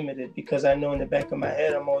really limited, because I know in the back of my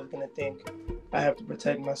head, I'm always going to think I have to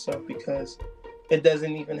protect myself, because it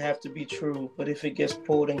doesn't even have to be true. But if it gets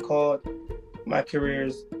pulled and called, my career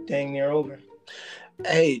is dang near over.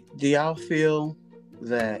 Hey, do y'all feel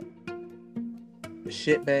that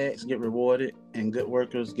shitbags get rewarded and good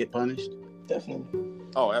workers get punished? Definitely.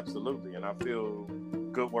 Oh, absolutely. And I feel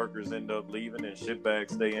good workers end up leaving and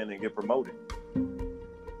shitbags stay in and get promoted.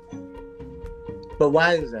 But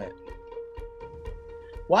why is that?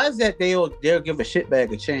 Why is that they'll give a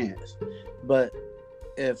shitbag a chance, but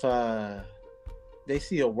if they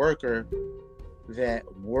see a worker that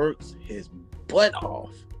works his butt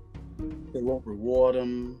off, they won't reward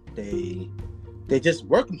him. They just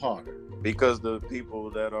work him harder. Because the people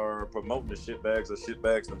that are promoting the shitbags are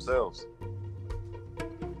shitbags themselves.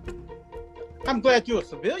 I'm glad you're a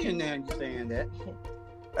civilian now and you're saying that.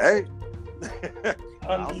 Hey,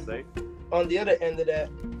 I'll say. On the other end of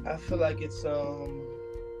that, I feel like it's I'm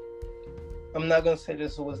not gonna say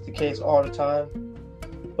this was the case all the time,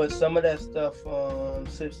 but some of that stuff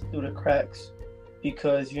slips through the cracks,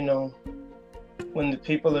 because, you know, when the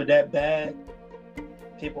people are that bad,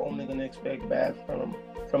 people only gonna expect bad from them.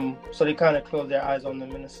 So they kind of close their eyes on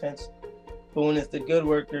them in a sense. But when it's the good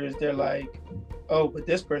workers, they're like, oh, but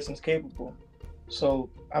this person's capable, so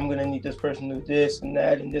I'm gonna need this person to do this and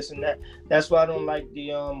that and this and that. That's why I don't like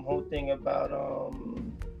the whole thing about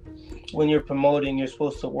when you're promoting, you're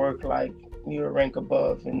supposed to work like you're a rank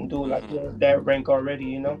above and do like that rank already,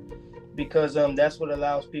 you know, because that's what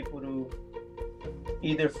allows people to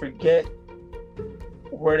either forget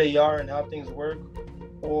where they are and how things work,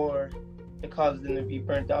 or it causes them to be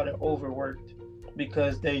burnt out and overworked,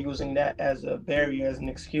 because they're using that as a barrier, as an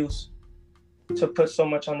excuse to put so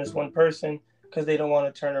much on this one person, because they don't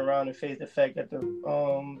want to turn around and face the fact that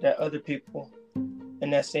that other people in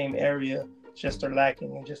that same area just are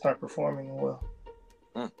lacking and just aren't performing well.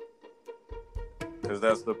 Because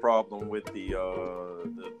that's the problem with the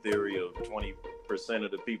theory of 20%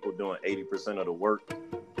 of the people doing 80% of the work.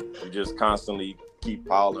 You just constantly keep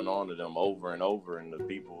piling onto them over and over, and the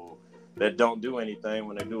people that don't do anything,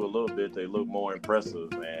 when they do a little bit, they look more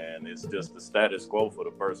impressive, and it's just the status quo for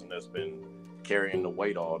the person that's been carrying the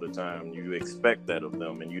weight all the time. You expect that of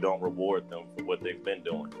them, and you don't reward them for what they've been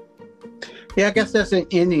doing. Yeah, I guess that's in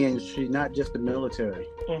any industry, not just the military.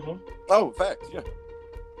 Mm-hmm. Oh, facts, yeah.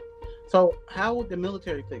 So how would the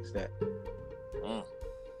military fix that?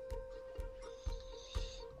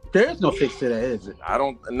 There is no fix to that, is it?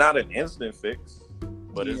 Not an instant fix,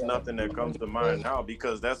 but it's nothing that comes to mind now,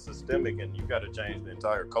 because that's systemic, and you got to change the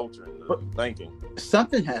entire culture and the thinking.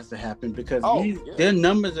 Something has to happen, because their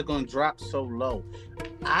numbers are going to drop so low.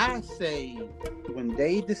 I say when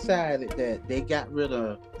they decided that they got rid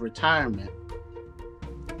of retirement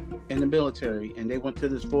in the military and they went to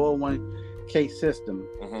this 401k system,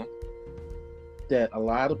 that a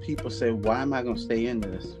lot of people say, why am I going to stay in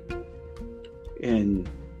this? And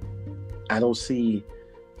I don't see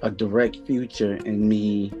a direct future in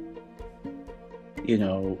me, you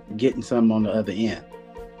know, getting something on the other end.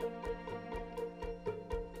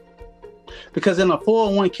 Because in a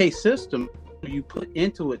 401k system, you put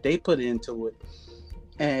into it, they put into it,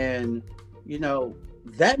 and, you know,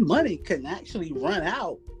 that money can actually run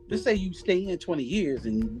out let's say you stay in 20 years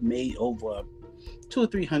and you made over $200,000 or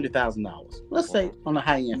 $300,000. Let's say on the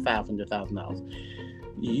high end, $500,000.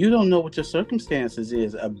 You don't know what your circumstances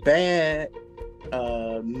is. A bad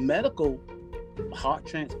medical heart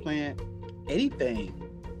transplant, anything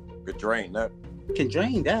could drain that. Can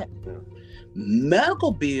drain that. Yeah.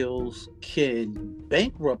 Medical bills can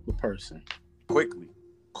bankrupt a person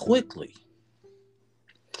quickly.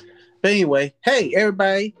 But anyway, hey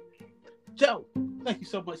everybody, Joe, thank you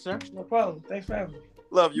so much, sir. No problem. Thanks for having me.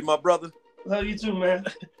 Love you, my brother. Love you too, man.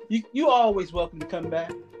 You always welcome to come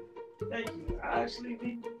back. Thank you. I actually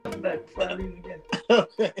be coming back before I leave again.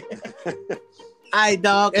 Okay. All right,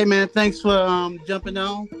 dog. Hey, man, thanks for jumping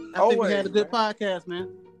on. I think we had a good podcast, man.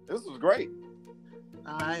 This was great.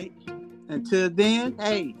 All right. Until then,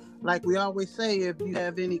 hey, like we always say, if you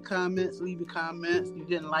have any comments, leave your comments. You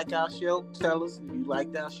didn't like our show, tell us. If you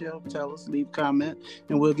liked our show, tell us, leave a comment,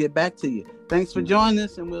 and we'll get back to you. Thanks for joining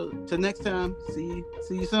us, and till next time. See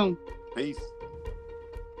you soon. Peace.